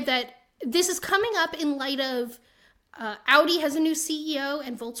say that this is coming up in light of Audi has a new CEO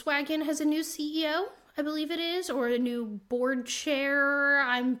and Volkswagen has a new CEO, I believe it is, or a new board chair.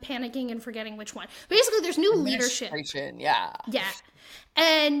 I'm panicking and forgetting which one. Basically, there's new leadership. Yeah. Yeah.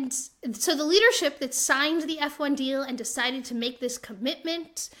 And so the leadership that signed the F1 deal and decided to make this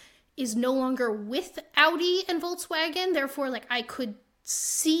commitment is no longer with Audi and Volkswagen. Therefore, like, I could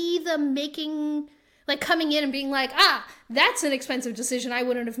see them making, like, coming in and being like, that's an expensive decision I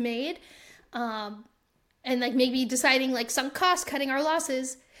wouldn't have made. And like maybe deciding like sunk cost, cutting our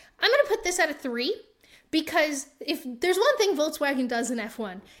losses. I'm going to put this at a 3 because if there's one thing Volkswagen does in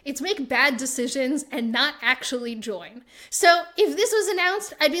F1, it's make bad decisions and not actually join. So if this was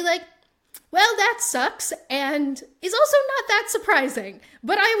announced, I'd be like, well, that sucks and is also not that surprising.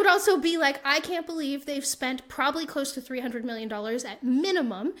 But I would also be like, I can't believe they've spent probably close to $300 million at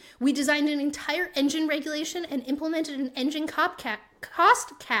minimum. We designed an entire engine regulation and implemented an engine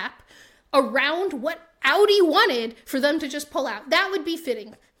cost cap around what Audi wanted for them to just pull out. That would be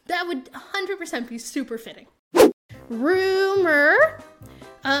fitting. That would 100% be super fitting. Rumor: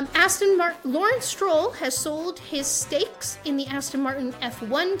 Lawrence Stroll has sold his stakes in the Aston Martin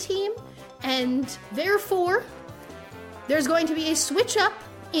F1 team, and therefore there's going to be a switch up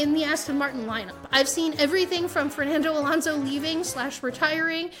in the Aston Martin lineup. I've seen everything from Fernando Alonso leaving /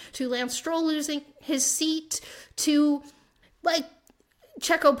 retiring to Lance Stroll losing his seat to like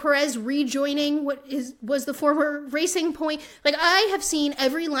Checo Perez rejoining what was the former Racing Point. Like, I have seen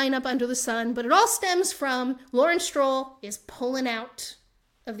every lineup under the sun, but it all stems from Lawrence Stroll is pulling out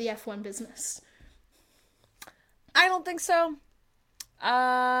of the F1 business. I don't think so.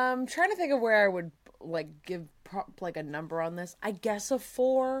 I'm trying to think of where I would like give like a number on this. I guess a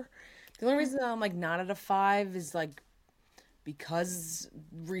 4. The only reason I'm like not at a 5 is like because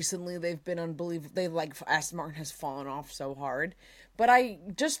recently they've been unbelievable. They like Aston Martin has fallen off so hard. But I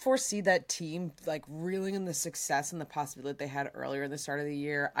just foresee that team like reeling in the success and the possibility they had earlier in the start of the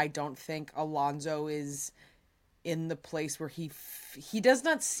year. I don't think Alonso is in the place where he does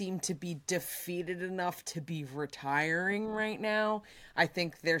not seem to be defeated enough to be retiring right now. I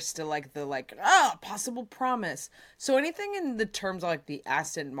think there's still like the possible promise. So anything in the terms of like the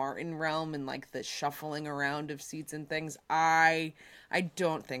Aston Martin realm and like the shuffling around of seats and things, I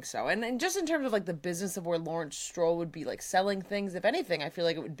don't think so. And just in terms of like the business of where Lawrence Stroll would be like selling things, if anything, I feel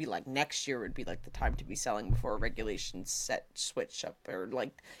like it would be like next year would be like the time to be selling before regulations switch up, or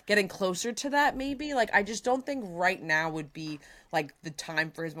like getting closer to that maybe. Like I just don't think right now would be like the time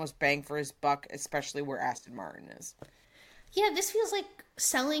for his most bang for his buck, especially where Aston Martin is. Yeah, this feels like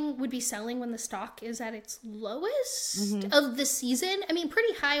would be selling when the stock is at its lowest of the season. I mean,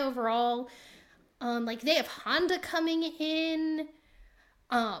 pretty high overall. Like they have Honda coming in.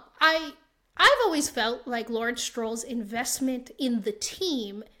 I've always felt like Lawrence Stroll's investment in the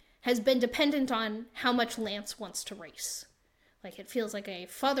team has been dependent on how much Lance wants to race. Like it feels like a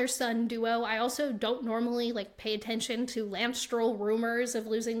father-son duo. I also don't normally like pay attention to Lance Stroll rumors of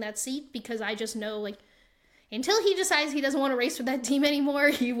losing that seat, because I just know like until he decides he doesn't want to race for that team anymore,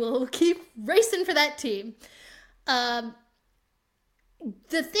 he will keep racing for that team. The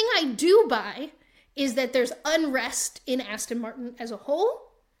thing I do buy is that there's unrest in Aston Martin as a whole.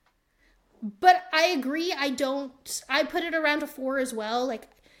 But I agree, I put it around a 4 as well. Like,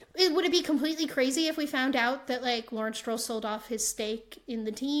 would it be completely crazy if we found out that, like, Lawrence Stroll sold off his stake in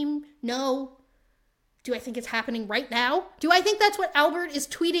the team? No. Do I think it's happening right now? Do I think that's what Albert is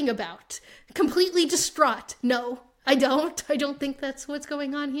tweeting about? Completely distraught? No, I don't. I don't think that's what's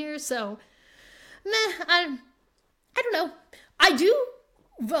going on here, so... I don't know. I do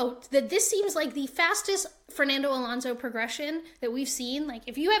vote that this seems like the fastest Fernando Alonso progression that we've seen. Like,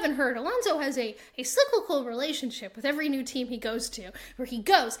 if you haven't heard, Alonso has a cyclical relationship with every new team he goes to, where he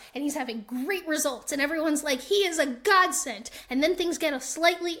goes and he's having great results and everyone's like, he is a godsend, and then things get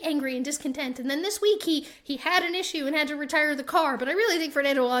slightly angry and discontent, and then this week he had an issue and had to retire the car. But I really think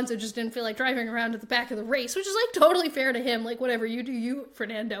Fernando Alonso just didn't feel like driving around at the back of the race, which is like totally fair to him. Like, whatever, you do you,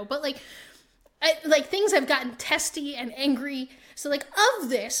 Fernando. But like things have gotten testy and angry. So, like, of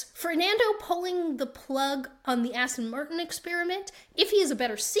this, Fernando pulling the plug on the Aston Martin experiment, if he has a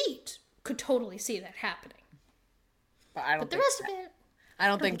better seat, could totally see that happening. But the rest of it, I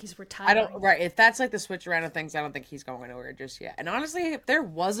don't think he's retiring. Right. If that's like the switch around of things, I don't think he's going anywhere just yet. And honestly, if there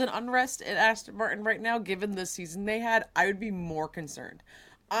was an unrest at Aston Martin right now, given the season they had, I would be more concerned.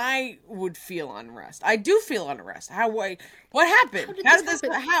 I would feel unrest. I do feel unrest. What happened? How did this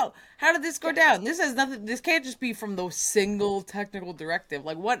go down? This has nothing. This can't just be from the single technical directive.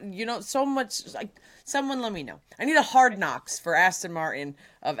 Like what? So much. Like someone let me know. I need a hard knocks for Aston Martin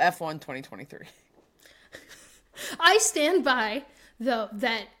of F1 2023. I stand by though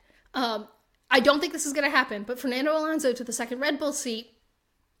that I don't think this is going to happen. But Fernando Alonso to the second Red Bull seat,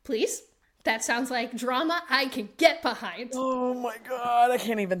 please. That sounds like drama I can get behind. Oh my god, I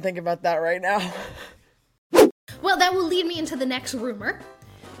can't even think about that right now. Well, that will lead me into the next rumor,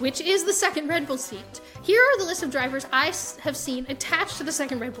 which is the second Red Bull seat. Here are the list of drivers I have seen attached to the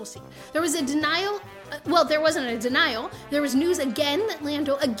second Red Bull seat. There was a denial. Well, there wasn't a denial. There was news again that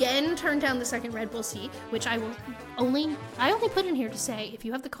Lando again turned down the second Red Bull seat, which I only put in here to say, if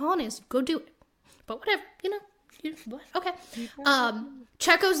you have the colonies, go do it. But whatever, okay.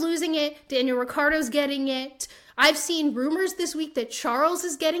 Checo's losing it. Daniel Ricciardo's getting it. I've seen rumors this week that Charles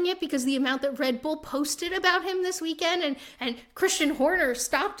is getting it because the amount that Red Bull posted about him this weekend, and Christian Horner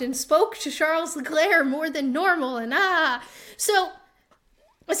stopped and spoke to Charles Leclerc more than normal, So,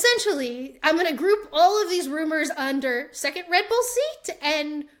 essentially, I'm going to group all of these rumors under second Red Bull seat,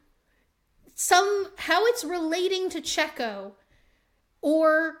 and how it's relating to Checo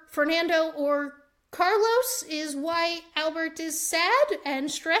or Fernando or Carlos is why Albert is sad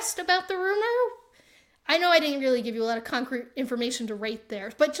and stressed about the rumor. I know I didn't really give you a lot of concrete information to rate there,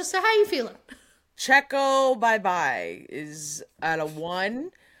 but just how you feeling? Checo bye-bye is at a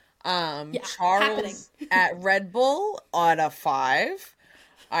 1. Charles happening. At Red Bull on a 5.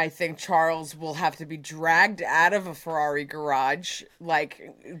 I think Charles will have to be dragged out of a Ferrari garage,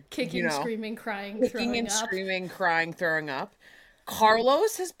 like kicking, screaming, crying, throwing up.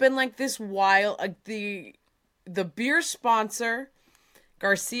 Carlos has been like this while the beer sponsor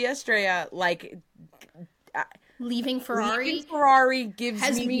Garcia Estrella leaving Ferrari. Leaving Ferrari gives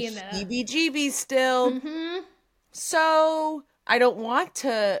me the heebie-jeebies still. Mm-hmm. So I don't want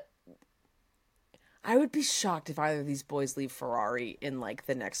to. I would be shocked if either of these boys leave Ferrari in like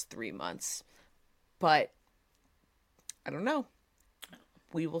the next 3 months, but I don't know.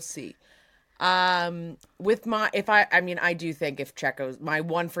 We will see. I do think if my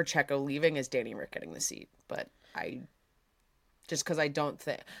 1 for Checo leaving is Danny Rick getting the seat, but because I don't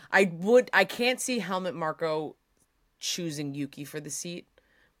think I can't see Helmut Marko choosing Yuki for the seat.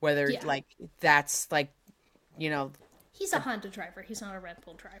 Whether Yeah. like that's like, you know, He's a Honda driver. He's not a Red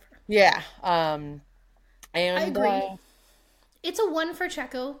Bull driver. yeah. And I agree. It's a 1 for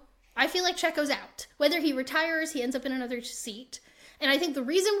Checo. I feel like Checo's out. Whether he retires, he ends up in another seat. And I think the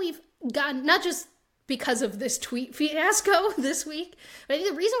reason we've gotten, not just because of this tweet fiasco this week, but I think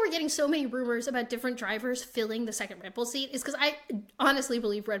the reason we're getting so many rumors about different drivers filling the second Red Bull seat is because I honestly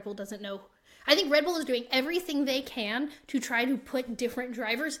believe Red Bull doesn't know. I think Red Bull is doing everything they can to try to put different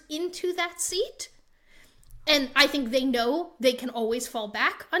drivers into that seat. And I think they know they can always fall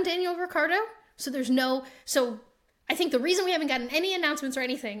back on Daniel Ricciardo. So I think the reason we haven't gotten any announcements or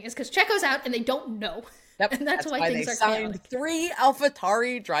anything is because Checo's out and they don't know. Yep, and that's why things they are signed chaotic. 3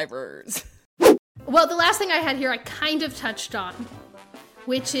 AlphaTauri drivers. Well, the last thing I had here I kind of touched on,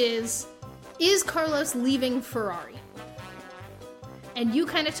 which is Carlos leaving Ferrari? And you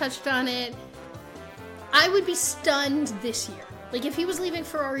kind of touched on it. I would be stunned this year. Like, if he was leaving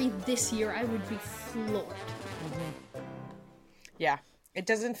Ferrari this year, I would be floored. Mm-hmm. Yeah. It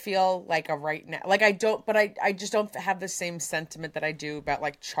doesn't feel like a right now. Like, I just don't have the same sentiment that I do about,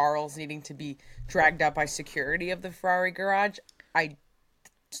 like, Charles needing to be dragged out by security of the Ferrari garage. I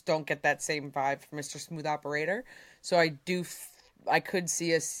just don't get that same vibe from Mr. Smooth Operator. So I could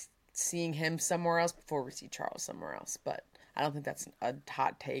see us seeing him somewhere else before we see Charles somewhere else. But I don't think that's a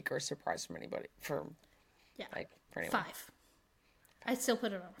hot take or a surprise from anybody. For anyone. 5. I'd still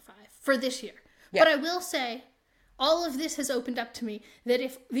put it on a 5 for this year. Yeah. But I will say, all of this has opened up to me that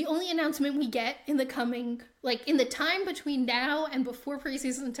if the only announcement we get in the coming, like in the time between now and before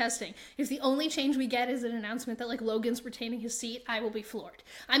preseason testing, if the only change we get is an announcement that like Logan's retaining his seat, I will be floored.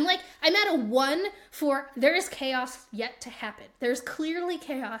 I'm at a 1 for there is chaos yet to happen. There's clearly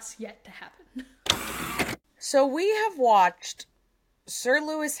chaos yet to happen. So we have watched Sir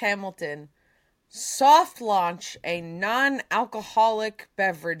Lewis Hamilton soft launch a non-alcoholic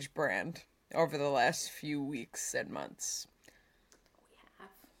beverage brand over the last few weeks and months.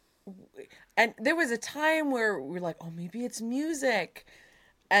 We have. And there was a time where we were like, oh, maybe it's music.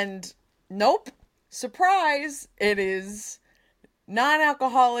 And nope. Surprise. It is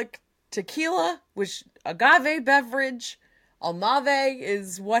non-alcoholic tequila, which agave beverage. Almave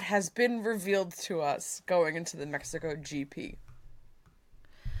is what has been revealed to us going into the Mexico GP.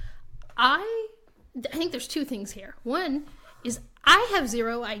 I think there's 2 things here. One is I have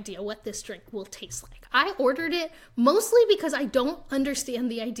zero idea what this drink will taste like. I ordered it mostly because I don't understand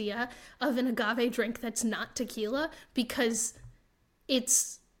the idea of an agave drink that's not tequila, because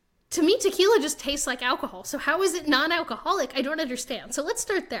to me, tequila just tastes like alcohol. So how is it non-alcoholic? I don't understand. So let's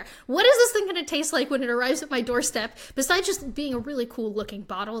start there. What is this thing going to taste like when it arrives at my doorstep, besides just being a really cool looking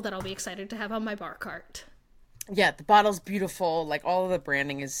bottle that I'll be excited to have on my bar cart? Yeah, the bottle's beautiful. Like, all of the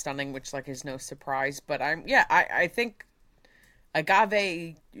branding is stunning, which, like, is no surprise. But I think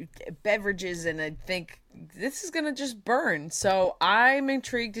agave beverages, and I think this is gonna just burn. So I'm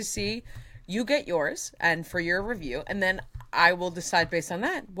intrigued to see you get yours and for your review, and then I will decide based on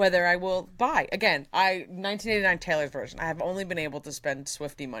that whether I will buy. Again, 1989 Taylor's version. I have only been able to spend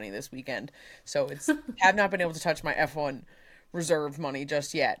Swiftie money this weekend, so have not been able to touch my F1 reserve money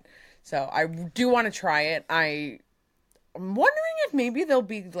just yet. So I do want to try it. I'm wondering if maybe there'll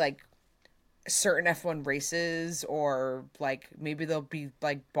be like certain F1 races, or like maybe there'll be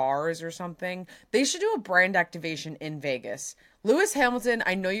like bars or something. They should do a brand activation in Vegas. Lewis Hamilton,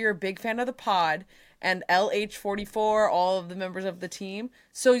 I know you're a big fan of the pod, and LH44, all of the members of the team.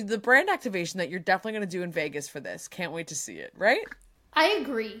 So the brand activation that you're definitely going to do in Vegas for this. Can't wait to see it, right? I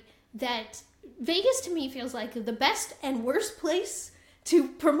agree that Vegas to me feels like the best and worst place to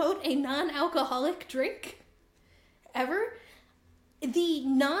promote a non-alcoholic drink ever. The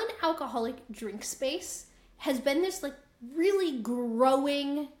non-alcoholic drink space has been this like really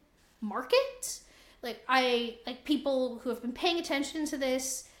growing market. Like people who have been paying attention to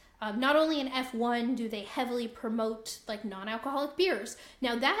this. Not only in F1 do they heavily promote like non-alcoholic beers.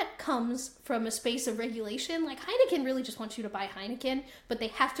 Now that comes from a space of regulation. Like Heineken really just wants you to buy Heineken, but they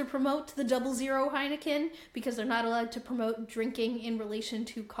have to promote the 00 Heineken because they're not allowed to promote drinking in relation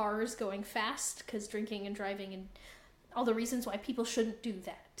to cars going fast, because drinking and driving and all the reasons why people shouldn't do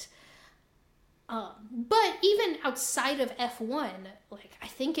that. But even outside of F1, like I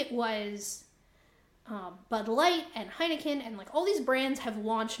think it was Bud Light and Heineken and like all these brands have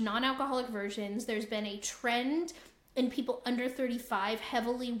launched non-alcoholic versions. There's been a trend in people under 35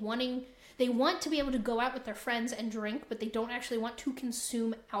 heavily they want to be able to go out with their friends and drink, but they don't actually want to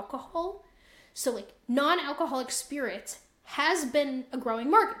consume alcohol. So like non-alcoholic spirits has been a growing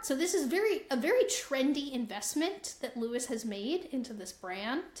market. So this is a very trendy investment that Lewis has made into this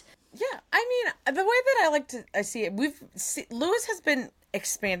brand. Yeah, I mean, the way that I see it, Lewis has been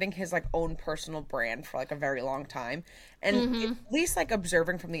expanding his like own personal brand for like a very long time, and at least like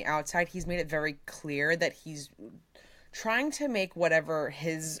observing from the outside, he's made it very clear that he's trying to make whatever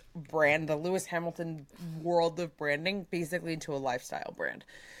his brand, the Lewis Hamilton world of branding, basically into a lifestyle brand.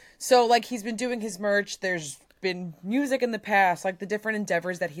 So like he's been doing his merch, there's been music in the past, like the different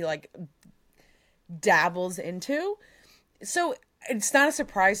endeavors that he like dabbles into. So it's not a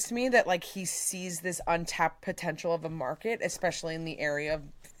surprise to me that like he sees this untapped potential of a market, especially in the area of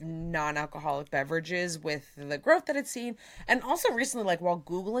non-alcoholic beverages with the growth that it's seen. And also recently, like while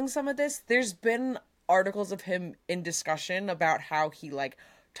Googling some of this, there's been articles of him in discussion about how he like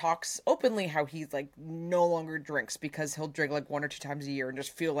talks openly how he's like no longer drinks because he'll drink like 1 or 2 times a year and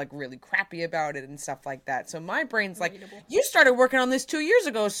just feel like really crappy about it and stuff like that. So my brain's like, you started working on this 2 years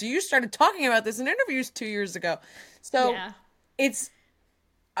ago, so you started talking about this in interviews 2 years ago. So yeah. It's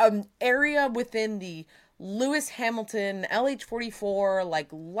an area within the Lewis Hamilton LH44 like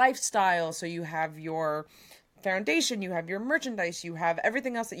lifestyle. So you have your foundation, you have your merchandise, you have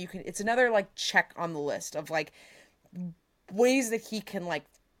everything else that you can. It's another like check on the list of like ways that he can like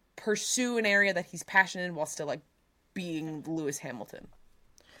pursue an area that he's passionate in while still like being Lewis Hamilton.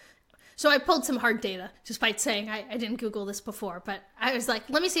 So I pulled some hard data, despite saying I didn't Google this before, but I was like,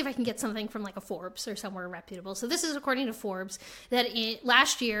 let me see if I can get something from like a Forbes or somewhere reputable. So this is according to Forbes, that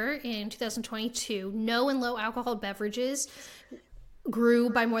last year, in 2022, no and low alcohol beverages grew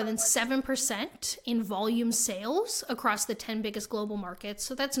by more than 7% in volume sales across the 10 biggest global markets.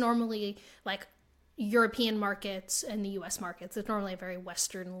 So that's normally like European markets and the US markets. It's normally very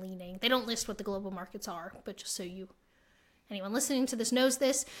Western leaning. They don't list what the global markets are, but just so anyone listening to this knows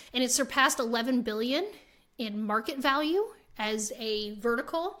this, and it surpassed 11 billion in market value as a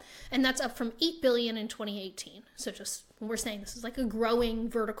vertical, and that's up from 8 billion in 2018. So just when we're saying this is like a growing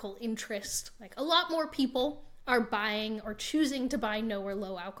vertical interest, like a lot more people are buying or choosing to buy no or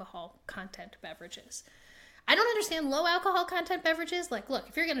low alcohol content beverages. I don't understand low alcohol content beverages. Like, look,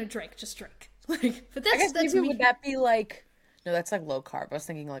 if you're gonna drink, just drink. Like, but that's, I guess that's maybe would that be like, no, that's like low carb. I was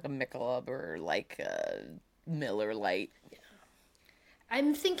thinking like a Michelob or like a Miller Lite.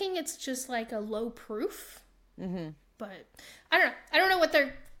 I'm thinking it's just like a low proof, but I don't know. I don't know what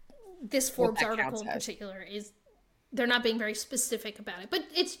this Forbes article in particular is. They're not being very specific about it, but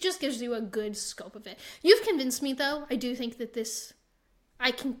it just gives you a good scope of it. You've convinced me, though. I do think that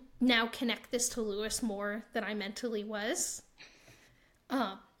I can now connect this to Lewis more than I mentally was.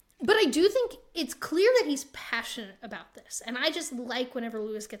 But I do think it's clear that he's passionate about this. And I just like whenever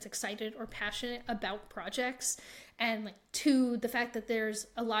Lewis gets excited or passionate about projects. And like to the fact that there's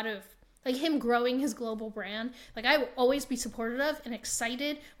a lot of like him growing his global brand. Like I will always be supportive of and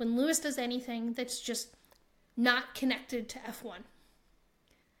excited when Lewis does anything that's just not connected to F1.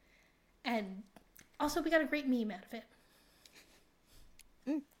 And also we got a great meme out of it.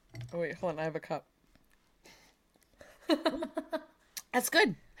 Oh wait, hold on, I have a cup. That's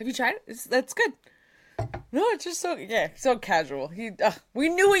good. Have you tried it? That's good. No, it's just so casual. We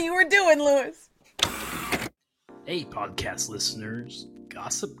knew what you were doing, Lewis. Hey, podcast listeners.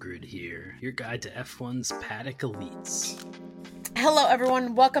 Gossip Grid here, your guide to F1's paddock elites. Hello,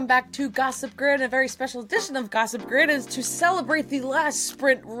 everyone. Welcome back to Gossip Grid. A very special edition of Gossip Grid is to celebrate the last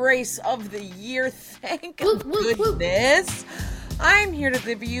sprint race of the year. Thank goodness. I'm here to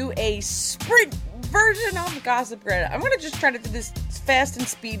give you a sprint version of Gossip Grid. I'm going to just try to do this fast and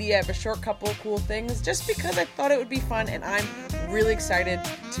speedy. I have a short couple of cool things just because I thought it would be fun, and I'm really excited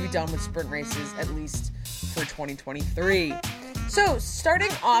to be done with sprint races, at least for 2023. So,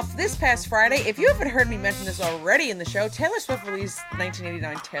 starting off this past Friday, if you haven't heard me mention this already in the show, Taylor Swift released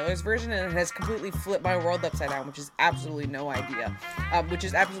 1989 Taylor's version, and it has completely flipped my world upside down, which is absolutely no idea. Which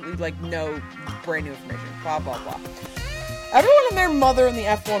is absolutely, like, no brand new information. Blah, blah, blah. Everyone and their mother in the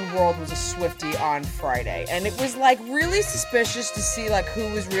F1 world was a Swiftie on Friday, and it was, like, really suspicious to see, like, who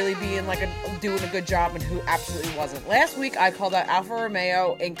was really being, like, doing a good job and who absolutely wasn't. Last week, I called out Alfa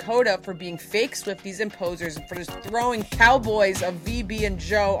Romeo and Coda for being fake Swifties and posers and for just throwing cowboys of VB and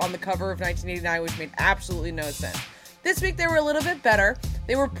Joe on the cover of 1989, which made absolutely no sense. This week, they were a little bit better.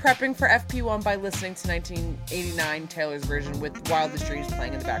 They were prepping for FP1 by listening to 1989 Taylor's version with Wild the Streams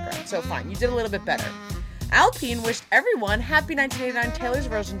playing in the background. So, fine, you did a little bit better. Alpine wished everyone happy 1989 Taylor's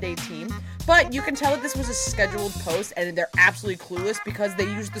Version Day team, but you can tell that this was a scheduled post and they're absolutely clueless because they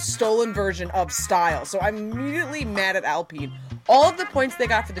used the stolen version of Style. So I'm immediately mad at Alpine. All of the points they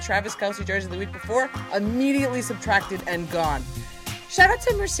got for the Travis Kelce jersey the week before, immediately subtracted and gone. Shout out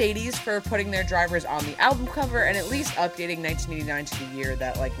to Mercedes for putting their drivers on the album cover and at least updating 1989 to the year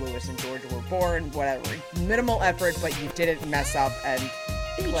that like Lewis and George were born. Whatever, minimal effort, but you didn't mess up and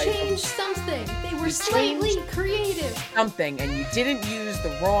they changed something. They were slightly creative. Something, and you didn't use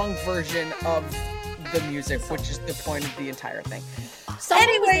the wrong version of the music, which is the point of the entire thing. Someone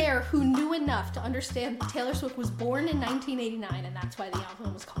was there who knew enough to understand that Taylor Swift was born in 1989, and that's why the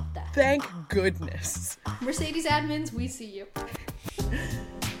album was called that. Thank goodness. Mercedes admins, we see you.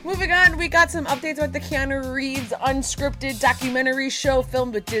 Moving on, we got some updates about the Keanu Reeves unscripted documentary show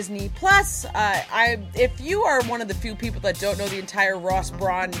filmed with Disney+. If you are one of the few people that don't know the entire Ross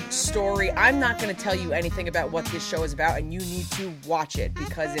Braun story, I'm not going to tell you anything about what this show is about, and you need to watch it,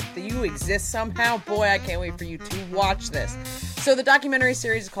 because if you exist somehow, boy, I can't wait for you to watch this. So the documentary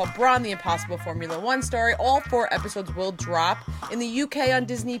series is called Braun, the Impossible Formula One Story. All 4 episodes will drop in the UK on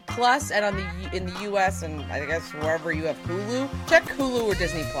Disney+, and in the US, and I guess wherever you have Hulu. Check Hulu or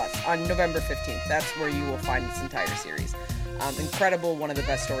Disney+ on November 15th. That's where you will find this entire series. Incredible, one of the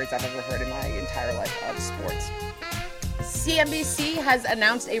best stories I've ever heard in my entire life of sports. CNBC has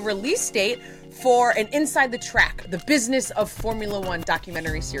announced a release date for an Inside the Track, the Business of Formula One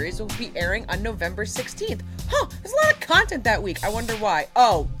documentary series. Will be airing on November 16th. There's a lot of content that week. I wonder why.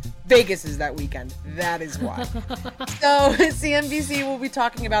 Oh, Vegas is that weekend. That is why. So CNBC will be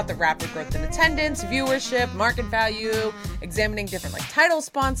talking about the rapid growth in attendance, viewership, market value, examining different title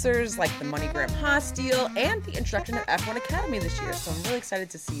sponsors like the MoneyGram-Haas deal, and the introduction of F1 Academy this year. So I'm really excited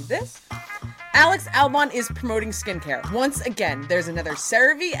to see this. Alex Albon is promoting skincare. Once again, there's another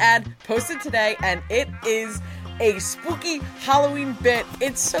CeraVe ad posted today, and it is a spooky Halloween bit.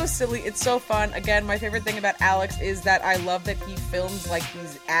 It's so silly. It's so fun. Again, my favorite thing about Alex is that I love that he films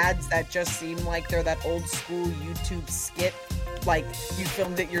these ads that just seem like they're that old school YouTube skit. Like you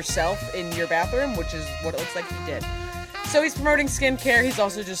filmed it yourself in your bathroom, which is what it looks like he did. So he's promoting skincare. He's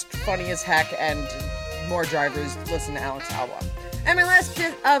also just funny as heck, and more drivers listen to Alex Albon. And my last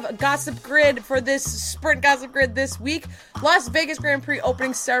bit of Gossip Grid for this Sprint Gossip Grid this week, Las Vegas Grand Prix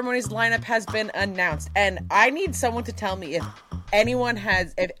opening ceremonies lineup has been announced. And I need someone to tell me if any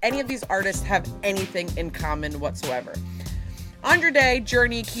of these artists have anything in common whatsoever. Andre Day,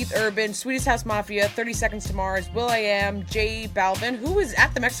 Journey, Keith Urban, Swedish House Mafia, 30 Seconds to Mars, will.i.am, J Balvin, who was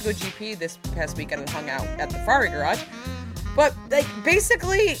at the Mexico GP this past weekend and hung out at the Ferrari garage. But,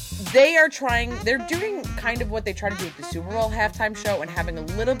 basically, they're doing kind of what they try to do with the Super Bowl halftime show and having a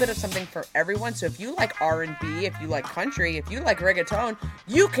little bit of something for everyone. So if you like R&B, if you like country, if you like reggaeton,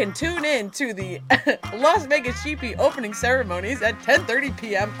 you can tune in to the Las Vegas GP opening ceremonies at 10:30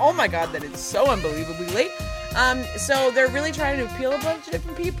 p.m. Oh my god, that is so unbelievably late. So they're really trying to appeal a bunch of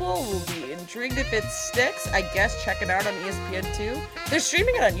different people. We'll be intrigued if it sticks. I guess check it out on ESPN2. They're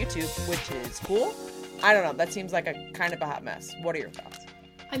streaming it on YouTube, which is cool. I don't know. That seems like a kind of a hot mess. What are your thoughts?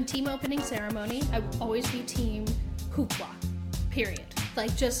 I'm team opening ceremony. I will always be team hoopla. Period.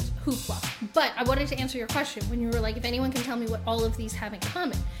 Just hoopla. But I wanted to answer your question when you were like, if anyone can tell me what all of these have in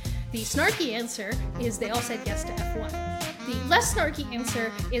common. The snarky answer is they all said yes to F1. The less snarky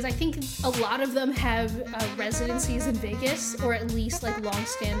answer is I think a lot of them have residencies in Vegas, or at least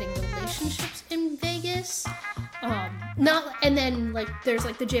long-standing relationships in Vegas. There's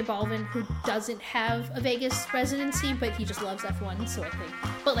the J Balvin who doesn't have a Vegas residency, but he just loves F1, so I think.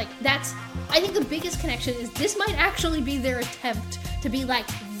 But I think the biggest connection is this might actually be their attempt to be like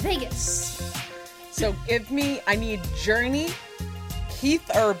Vegas. So I need Journey, Keith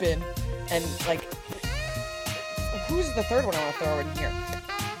Urban, and who's the third one I want to throw in here?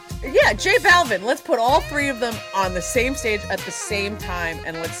 Yeah, J Balvin. Let's put all 3 of them on the same stage at the same time,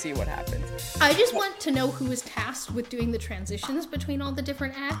 and let's see what happens. I just want to know who is tasked with doing the transitions between all the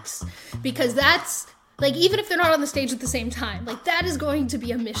different acts, because that's, even if they're not on the stage at the same time, that is going to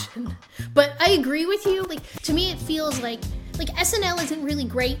be a mission. But I agree with you. To me, it feels like SNL isn't really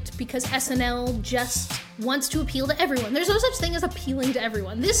great because SNL just wants to appeal to everyone. There's no such thing as appealing to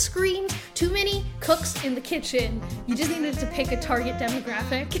everyone. This screams too many cooks in the kitchen. You just needed to pick a target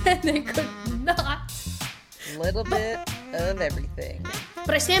demographic, and they could not. Little bit of everything.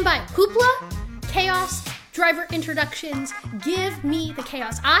 But I stand by hoopla, chaos, driver introductions. Give me the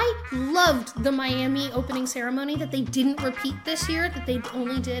chaos. I loved the Miami opening ceremony that they didn't repeat this year, that they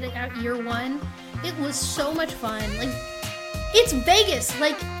only did at year 1. It was so much fun. It's Vegas.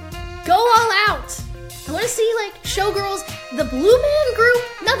 Go all out. I want to see, Showgirls, the Blue Man Group.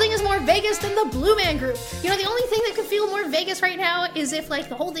 Nothing is more Vegas than the Blue Man Group. The only thing that could feel more Vegas right now is if,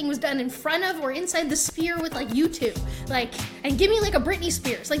 the whole thing was done in front of or inside the Sphere with, U2. And give me, a Britney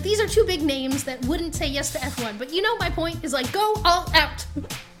Spears. These are 2 big names that wouldn't say yes to F1. But my point is, go all out.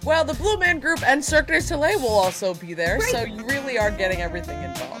 Well, the Blue Man Group and Cirque du Soleil will also be there, Right. so you really are getting everything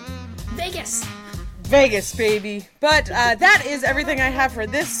involved. Vegas. Vegas, baby. But that is everything I have for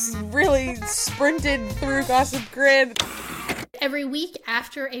this really sprinted through Gossip Grid. Every week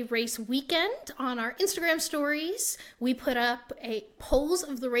after a race weekend on our Instagram stories, we put up polls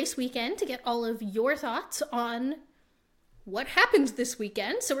of the race weekend to get all of your thoughts on what happened this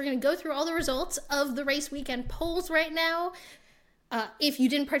weekend. So we're going to go through all the results of the race weekend polls right now. If you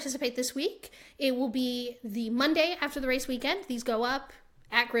didn't participate this week, it will be the Monday after the race weekend. These go up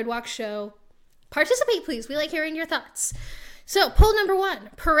at Gridwalk Show. Participate, please. We like hearing your thoughts. So, poll number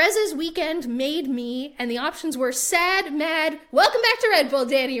 1. Perez's weekend made me, and the options were sad, mad, welcome back to Red Bull,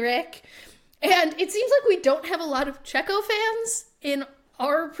 Danny Rick. And it seems like we don't have a lot of Checo fans in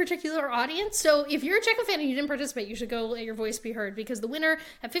our particular audience. So if you're a Checo fan and you didn't participate, you should go let your voice be heard, because the winner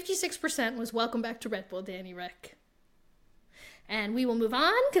at 56% was welcome back to Red Bull, Danny Rick. And we will move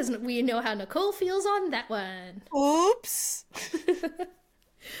on, because we know how Nicole feels on that one. Oops.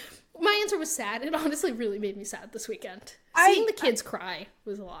 My answer was sad. It honestly really made me sad this weekend. Seeing the kids cry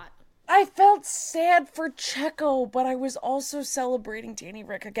was a lot. I felt sad for Checo, but I was also celebrating Danny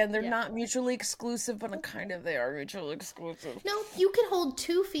Rick. Again, they're not mutually exclusive, but kind of they are mutually exclusive. No, you can hold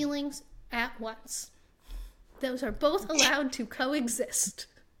two feelings at once. Those are both allowed to coexist.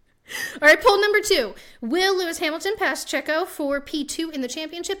 All right, poll number 2. Will Lewis Hamilton pass Checo for P2 in the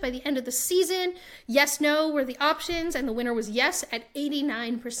championship by the end of the season? Yes, no were the options, and the winner was yes at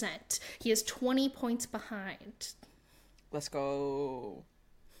 89%. He is 20 points behind. Let's go,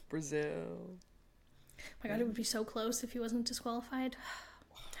 Brazil. My God, it would be so close if he wasn't disqualified.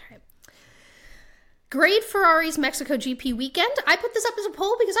 All right. Grade Ferrari's Mexico GP weekend. I put this up as a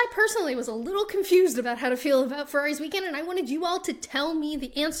poll because I personally was a little confused about how to feel about Ferrari's weekend, and I wanted you all to tell me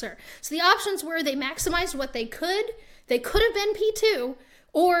the answer. So the options were they maximized what they could have been P2,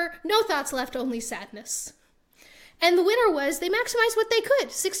 or no thoughts left, only sadness. And the winner was they maximized what they could,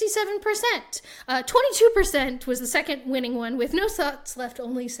 67%. 22% was the second winning one, with no thoughts left,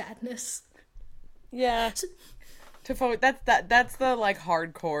 only sadness. Yeah. Tifo, that's the like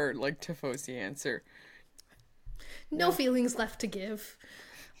hardcore like Tifosi answer. No feelings left to give.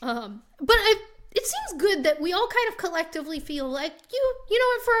 It seems good that we all kind of collectively feel like you know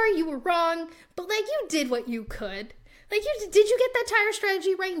what, Ferrari, you were wrong, but like you did what you could. Like did you get that tire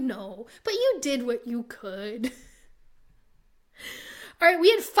strategy right? No, but you did what you could. All right,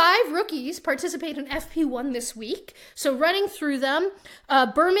 we had 5 rookies participate in FP1 this week. So running through them,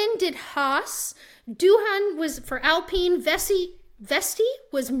 Berman did Haas, Duhan was for Alpine, Vesti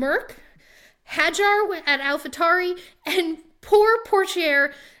was Merck, Hadjar at AlphaTauri, and poor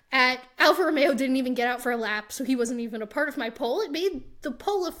Portier at Alfa Romeo didn't even get out for a lap, so he wasn't even a part of my poll. It made the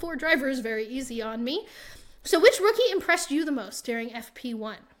poll of 4 drivers very easy on me. So which rookie impressed you the most during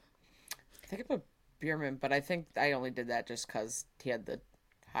FP1? I think I put Bierman, but I think I only did that just because he had the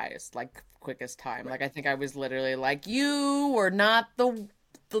highest, like, quickest time. Like, I think I was literally like, you were not the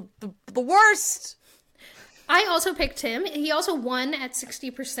worst. I also picked him. He also won at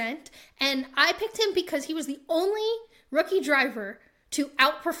 60%, and I picked him because he was the only rookie driver to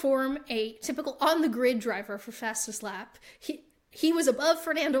outperform a typical on-the-grid driver for fastest lap. He was above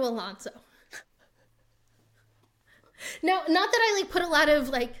Fernando Alonso. Now, not that I like put a lot of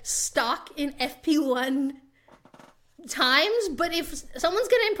like stock in FP1 times, but if someone's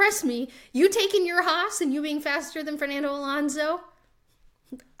gonna impress me, you taking your Haas and you being faster than Fernando Alonso,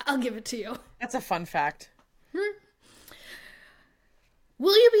 I'll give it to you. That's a fun fact.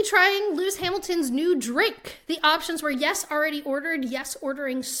 Will you be trying Lewis Hamilton's new drink? The options were yes, already ordered, yes,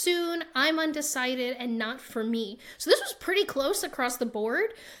 ordering soon, I'm undecided, and not for me. So this was pretty close across the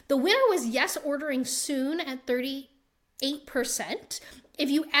board. The winner was yes, ordering soon at 38%. If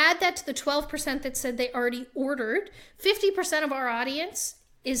you add that to the 12% that said they already ordered, 50% of our audience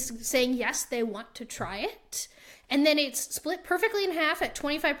is saying yes, they want to try it. And then it's split perfectly in half at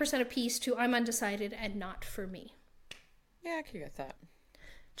 25% apiece to I'm undecided and not for me. Yeah, I can get that.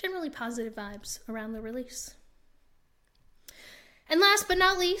 Generally positive vibes around the release. And last but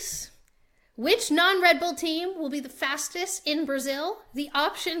not least, which non-Red Bull team will be the fastest in Brazil? The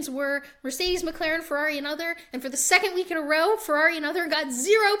options were Mercedes, McLaren, Ferrari, and other. And for the second week in a row, Ferrari and other got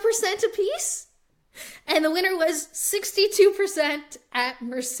 0% apiece. And the winner was 62% at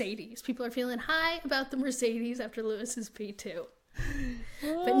Mercedes. People are feeling high about the Mercedes after Lewis's P2.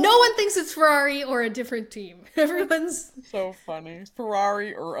 But no one thinks it's Ferrari or a different team. Everyone's so funny.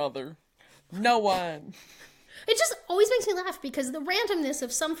 Ferrari or other. No one. It just always makes me laugh because the randomness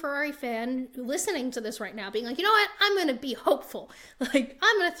of some Ferrari fan listening to this right now being like, you know what, I'm going to be hopeful. Like,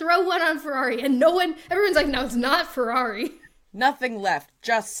 I'm going to throw one on Ferrari. And everyone's like, no, it's not Ferrari. Nothing left,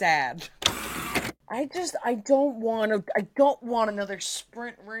 just sad. I don't want another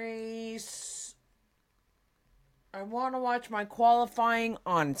sprint race. I want to watch my qualifying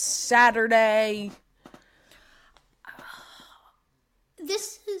on Saturday.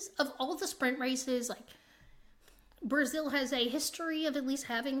 This is, of all the sprint races, like, Brazil has a history of at least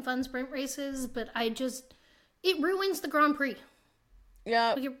having fun sprint races, but it ruins the Grand Prix.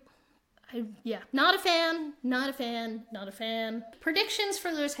 Yeah. Not a fan. Predictions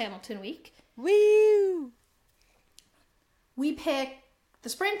for Lewis Hamilton week. Woo! We pick the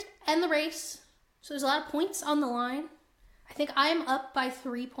sprint and the race, so there's a lot of points on the line. I think I'm up by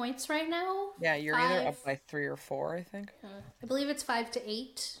 3 points right now. Yeah, you're either up by 3 or 4, I think. I believe it's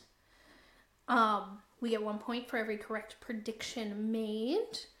 5-8. We get 1 point for every correct prediction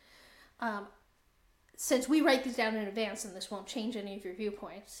made. Since we write these down in advance and this won't change any of your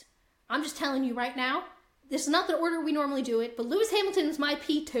viewpoints, I'm just telling you right now, this is not the order we normally do it, but Lewis Hamilton is my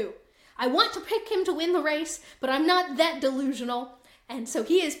P2. I want to pick him to win the race, but I'm not that delusional. And so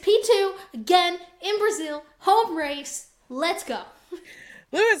he is P2 again in Brazil, home race. Let's go.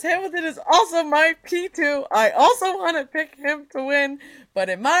 Lewis Hamilton is also my P2. I also want to pick him to win, but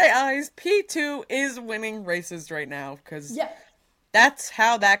in my eyes, P2 is winning races right now because that's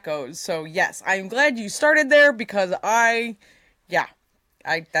how that goes. So yes, I'm glad you started there because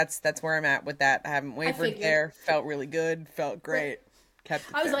that's where I'm at with that. I haven't wavered there. Felt really good. Felt great.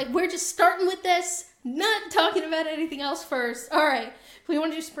 I was like, we're just starting with this, not talking about anything else first. All right, we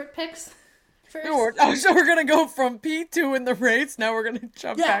want to do sprint picks first. So we're gonna go from P2 in the race. Now we're gonna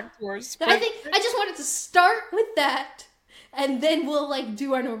jump back to our sprint. I just wanted to start with that, and then we'll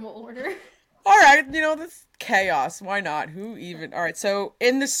do our normal order. All right, this chaos. Why not? All right, so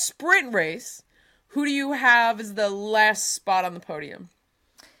in the sprint race, who do you have as the last spot on the podium?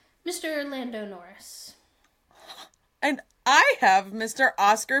 Mr. Lando Norris. And I have Mr.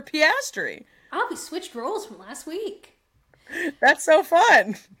 Oscar Piastri. Oh, we switched roles from last week. That's so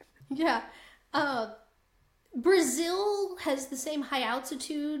fun. Yeah. Brazil has the same high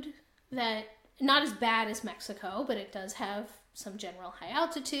altitude that, not as bad as Mexico, but it does have some general high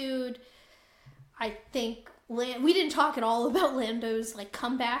altitude. I think we didn't talk at all about Lando's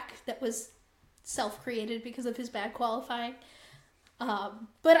comeback that was self-created because of his bad qualifying.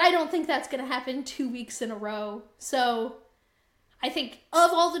 But I don't think that's going to happen 2 weeks in a row. So I think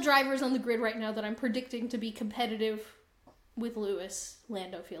of all the drivers on the grid right now that I'm predicting to be competitive with Lewis,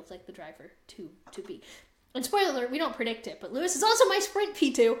 Lando feels like the driver to be. And spoiler alert, we don't predict it, but Lewis is also my sprint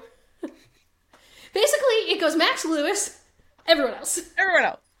P2. Basically, it goes Max, Lewis, everyone else. Everyone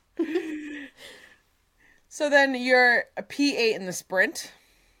else. So then you're a P8 in the sprint.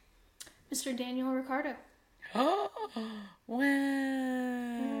 Mr. Daniel Ricciardo. Oh,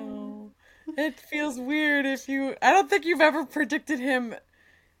 wow. It feels weird I don't think you've ever predicted him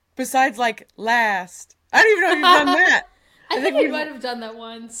besides last. I don't even know if you've done that. I think we might have done that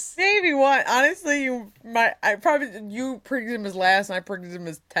once. Maybe one. Honestly, you predicted him as last and I predicted him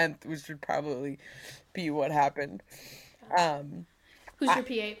as 10th, which would probably be what happened. Who's your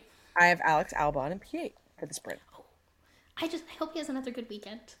P8? I have Alex Albon in P8 for the sprint. I hope he has another good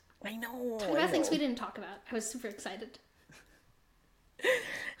weekend. I know. Talk about things we didn't talk about. I was super excited.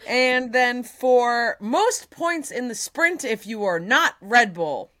 And then for most points in the sprint, if you are not Red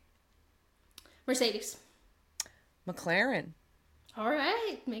Bull. Mercedes. McLaren. All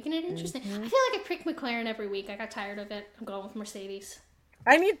right. Making it interesting. Mm-hmm. I feel like I pick McLaren every week. I got tired of it. I'm going with Mercedes.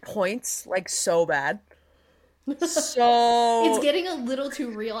 I need points, so bad. So it's getting a little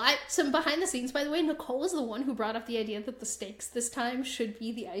too real. Some behind the scenes, by the way, Nicole is the one who brought up the idea that the stakes this time should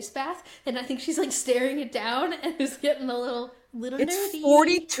be the ice bath, and I think she's staring it down and is getting a little it's nerdy.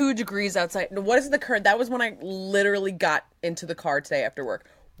 42 degrees outside. What is the current? That was when I literally got into the car today after work.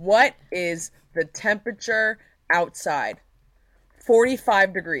 What is the temperature outside?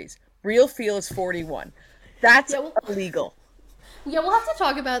 45 degrees. Real feel is 41. That's illegal. Yeah, we'll have to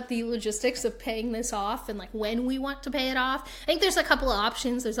talk about the logistics of paying this off and when we want to pay it off. I think there's a couple of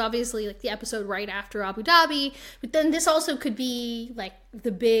options. There's obviously the episode right after Abu Dhabi, but then this also could be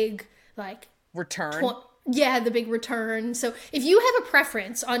the big return. The big return. So if you have a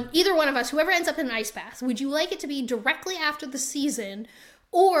preference on either one of us, whoever ends up in an ice bath, would you like it to be directly after the season,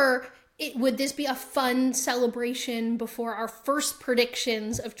 or would this be a fun celebration before our first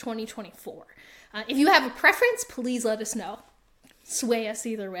predictions of 2024? If you have a preference, please let us know. Sway us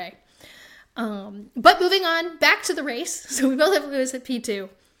either way. But moving on, back to the race. So we both have Lewis at P2.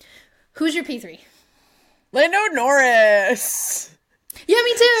 Who's your P3? Lando Norris. Yeah,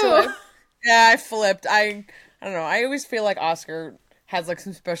 me too. I flipped. I don't know. I always feel like Oscar has like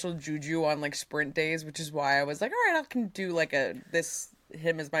some special juju on like sprint days, which is why I was like, all right, I can do like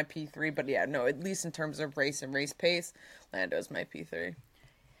him as my P3. But yeah, no, at least in terms of race and race pace, Lando's my P3.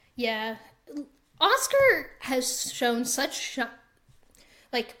 Yeah. Oscar has shown such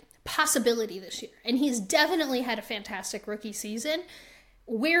like possibility this year, and he's definitely had a fantastic rookie season.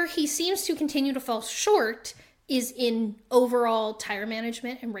 Where he seems to continue to fall short is in overall tire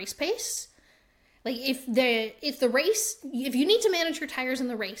management and race pace. Like if you need to manage your tires in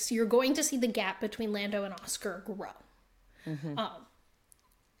the race, you're going to see the gap between Lando and Oscar grow. Mm-hmm.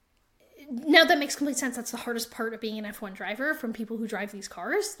 Now that makes complete sense. That's the hardest part of being an F1 driver from people who drive these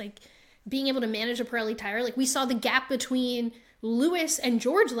cars. Like being able to manage a Pirelli tire. Like we saw the gap between Lewis and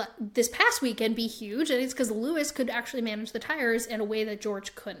George this past weekend be huge, and it's because Lewis could actually manage the tires in a way that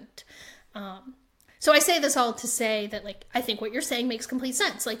George couldn't. So I say this all to say that, like, I think what you're saying makes complete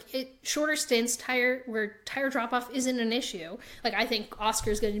sense. Like, shorter stints, where tire drop-off isn't an issue. Like, I think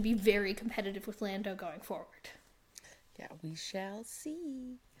Oscar's going to be very competitive with Lando going forward. Yeah, we shall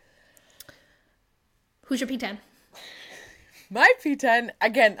see. Who's your P10? My P10,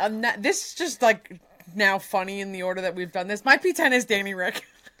 again, this is just, like, now funny in the order that we've done this. My P10 is Danny Rick.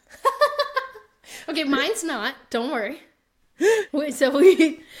 Okay, mine's not. Don't worry.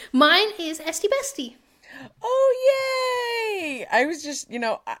 Mine is Esty Bestie. Oh, yay! I was just,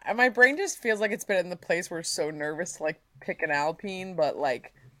 my brain just feels like it's been in the place where it's so nervous to, like, pick an Alpine, but,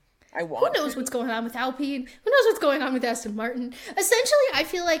 like, I want Who knows what's going on with Alpine? Who knows what's going on with Aston Martin? Essentially, I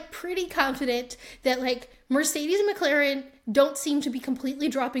feel, like, pretty confident that, like, Mercedes and McLaren don't seem to be completely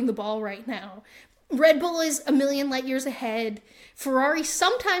dropping the ball right now. Red Bull is a million light years ahead. Ferrari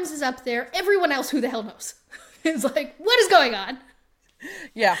sometimes is up there. Everyone else, who the hell knows? It's like, what is going on?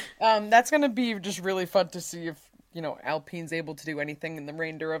 Yeah, that's going to be just really fun to see if, Alpine's able to do anything in the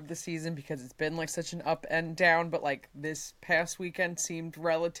remainder of the season, because it's been, like, such an up and down, but, like, this past weekend seemed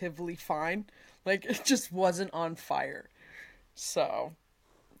relatively fine. Like, it just wasn't on fire. So,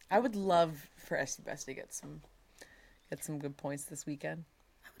 I would love for Esty Best to get some good points this weekend.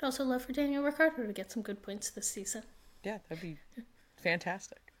 I would also love for Daniel Ricciardo to get some good points this season. Yeah, that'd be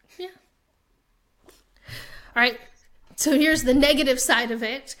fantastic. Yeah. All right, so here's the negative side of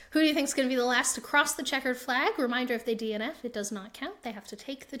it. Who do you think is going to be the last to cross the checkered flag? Reminder, if they DNF, it does not count. They have to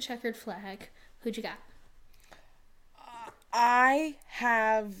take the checkered flag. Who'd you got? I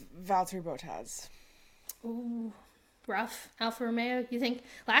have Valtteri Bottas. Ooh, rough. Alfa Romeo, you think?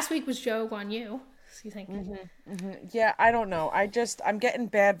 Last week was Zhou Guanyu. So you think? Yeah, I don't know. I'm getting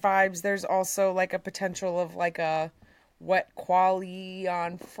bad vibes. There's also, like, a potential of, like, a wet quali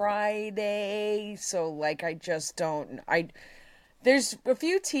on Friday, so like there's a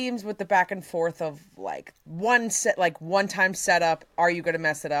few teams with the back and forth of like one time setup, are you going to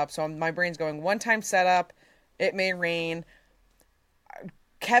mess it up? So my brain's going one time setup, it may rain.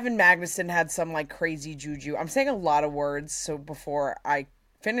 Kevin Magnussen had some like crazy juju. I'm saying a lot of words, so before I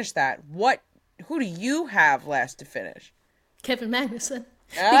finish that, who do you have last to finish? Kevin Magnussen.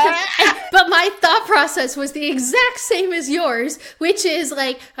 But my thought process was the exact same as yours, which is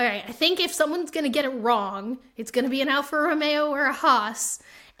like, all right, I think if someone's going to get it wrong, it's going to be an Alfa Romeo or a Haas.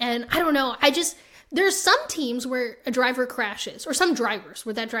 And I don't know. There's some teams where a driver crashes, or some drivers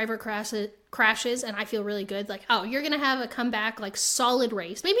where that driver crashes, and I feel really good. Like, oh, you're going to have a comeback, like, solid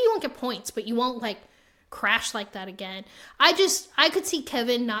race. Maybe you won't get points, but you won't, like, crash like that again. I could see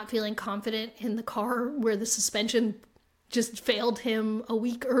Kevin not feeling confident in the car where the suspension just failed him a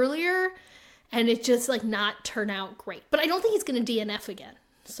week earlier, and it just, like, not turn out great. But I don't think he's going to DNF again.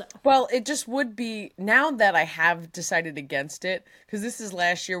 So, well, it just would be, now that I have decided against it, because this is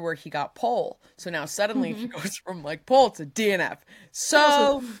last year where he got pole. So now suddenly he goes from, like, pole to DNF.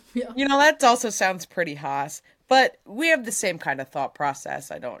 So, that also sounds pretty Haas. But we have the same kind of thought process.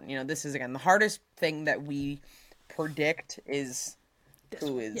 This is, again, the hardest thing that we predict is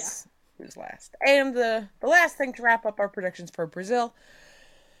who's last. And the last thing to wrap up our predictions for Brazil.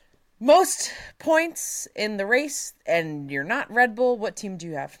 Most points in the race, and you're not Red Bull. What team do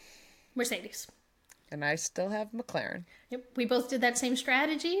you have? Mercedes. And I still have McLaren. Yep, we both did that same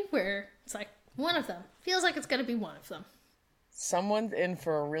strategy where it's like one of them. Feels like it's going to be one of them. Someone's in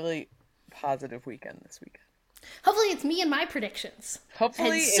for a really positive weekend this weekend. Hopefully it's me and my predictions. Hopefully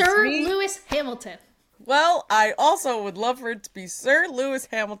and it's Sir me. Lewis Hamilton. Well, I also would love for it to be Sir Lewis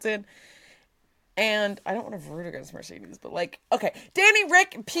Hamilton. And I don't want to root against Mercedes, but like, okay, Danny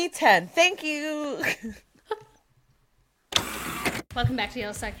Rick, P10, thank you. Welcome back to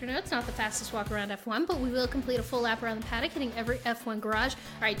Yellow Sector Notes. Not the fastest walk around F1, but we will complete a full lap around the paddock, hitting every F1 garage.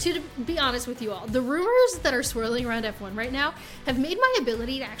 All right, to be honest with you all, the rumors that are swirling around F1 right now have made my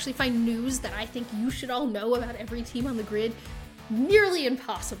ability to actually find news that I think you should all know about every team on the grid nearly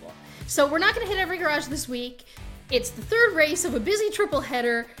impossible. So we're not going to hit every garage this week. It's the third race of a busy triple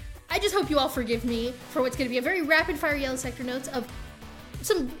header. I just hope you all forgive me for what's going to be a very rapid-fire Yellow Sector notes of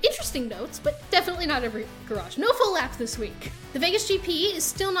some interesting notes, but definitely not every garage. No full lap this week. The Vegas GP is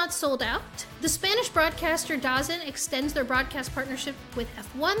still not sold out. The Spanish broadcaster Dazen extends their broadcast partnership with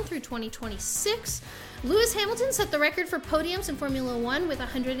F1 through 2026. Lewis Hamilton set the record for podiums in Formula One with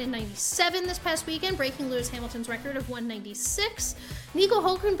 197 this past weekend, breaking Lewis Hamilton's record of 196. Nico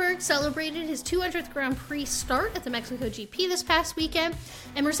Hülkenberg celebrated his 200th Grand Prix start at the Mexico GP this past weekend,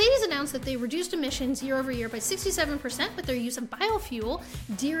 and Mercedes announced that they reduced emissions year over year by 67% with their use of biofuel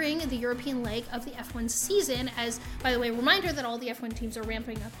during the European leg of the F1 season, as, by the way, a reminder that all the F1 teams are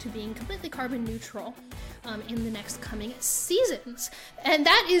ramping up to being completely carbon neutral in the next coming seasons. And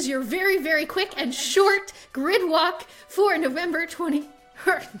that is your very, very quick and short grid walk for November 2nd,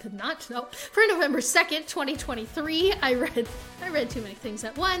 2023. I read too many things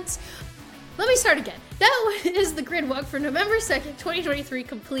at once. Let me start again. That is the grid walk for November 2nd, 2023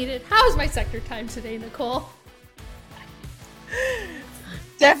 completed. How is my sector time today, Nicole?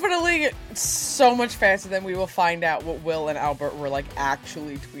 Definitely so much faster than we will find out what Will and Albert were like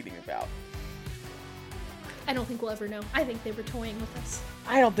actually tweeting about. I don't think we'll ever know. I think they were toying with us.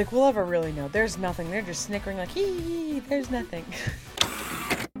 I don't think we'll ever really know. There's nothing. They're just snickering like, hee, there's nothing.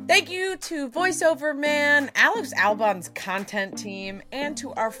 Thank you to voiceover man, Alex Albon's content team, and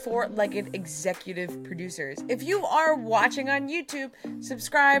to our four-legged executive producers. If you are watching on YouTube,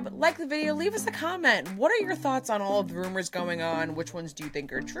 subscribe, like the video, leave us a comment. What are your thoughts on all of the rumors going on? Which ones do you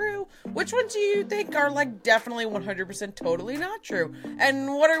think are true? Which ones do you think are like definitely 100% totally not true?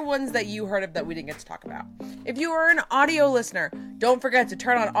 And what are ones that you heard of that we didn't get to talk about? If you are an audio listener, don't forget to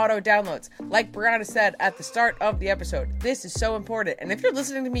turn on auto downloads. Like Brianna said at the start of the episode, this is so important. And if you're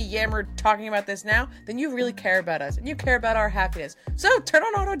listening to me yammer talking about this now, then you really care about us and you care about our happiness. So turn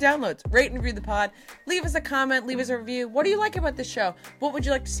on auto downloads, rate and review the pod, leave us a comment, leave us a review. What do you like about this show? What would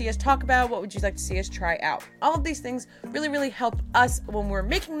you like to see us talk about? What would you like to see us try out? All of these things really, really help us when we're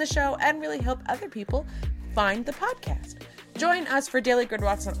making the show and really help other people find the podcast. Join us for daily Grid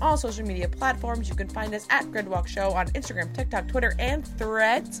Walks on all social media platforms. You can find us at Gridwalk Show on Instagram, TikTok, Twitter, and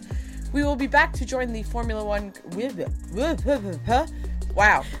Threads. We will be back to join the Formula One...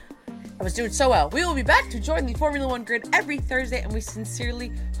 Wow. I was doing so well. We will be back to join the Formula One grid every Thursday, and we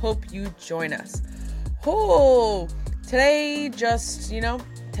sincerely hope you join us. Oh, today just,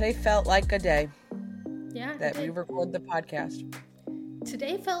 today felt like a day. Yeah. That we record the podcast.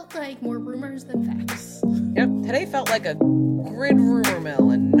 Today felt like more rumors than facts. Yep, today felt like a grid rumor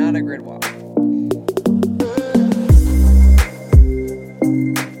mill and not a grid walk.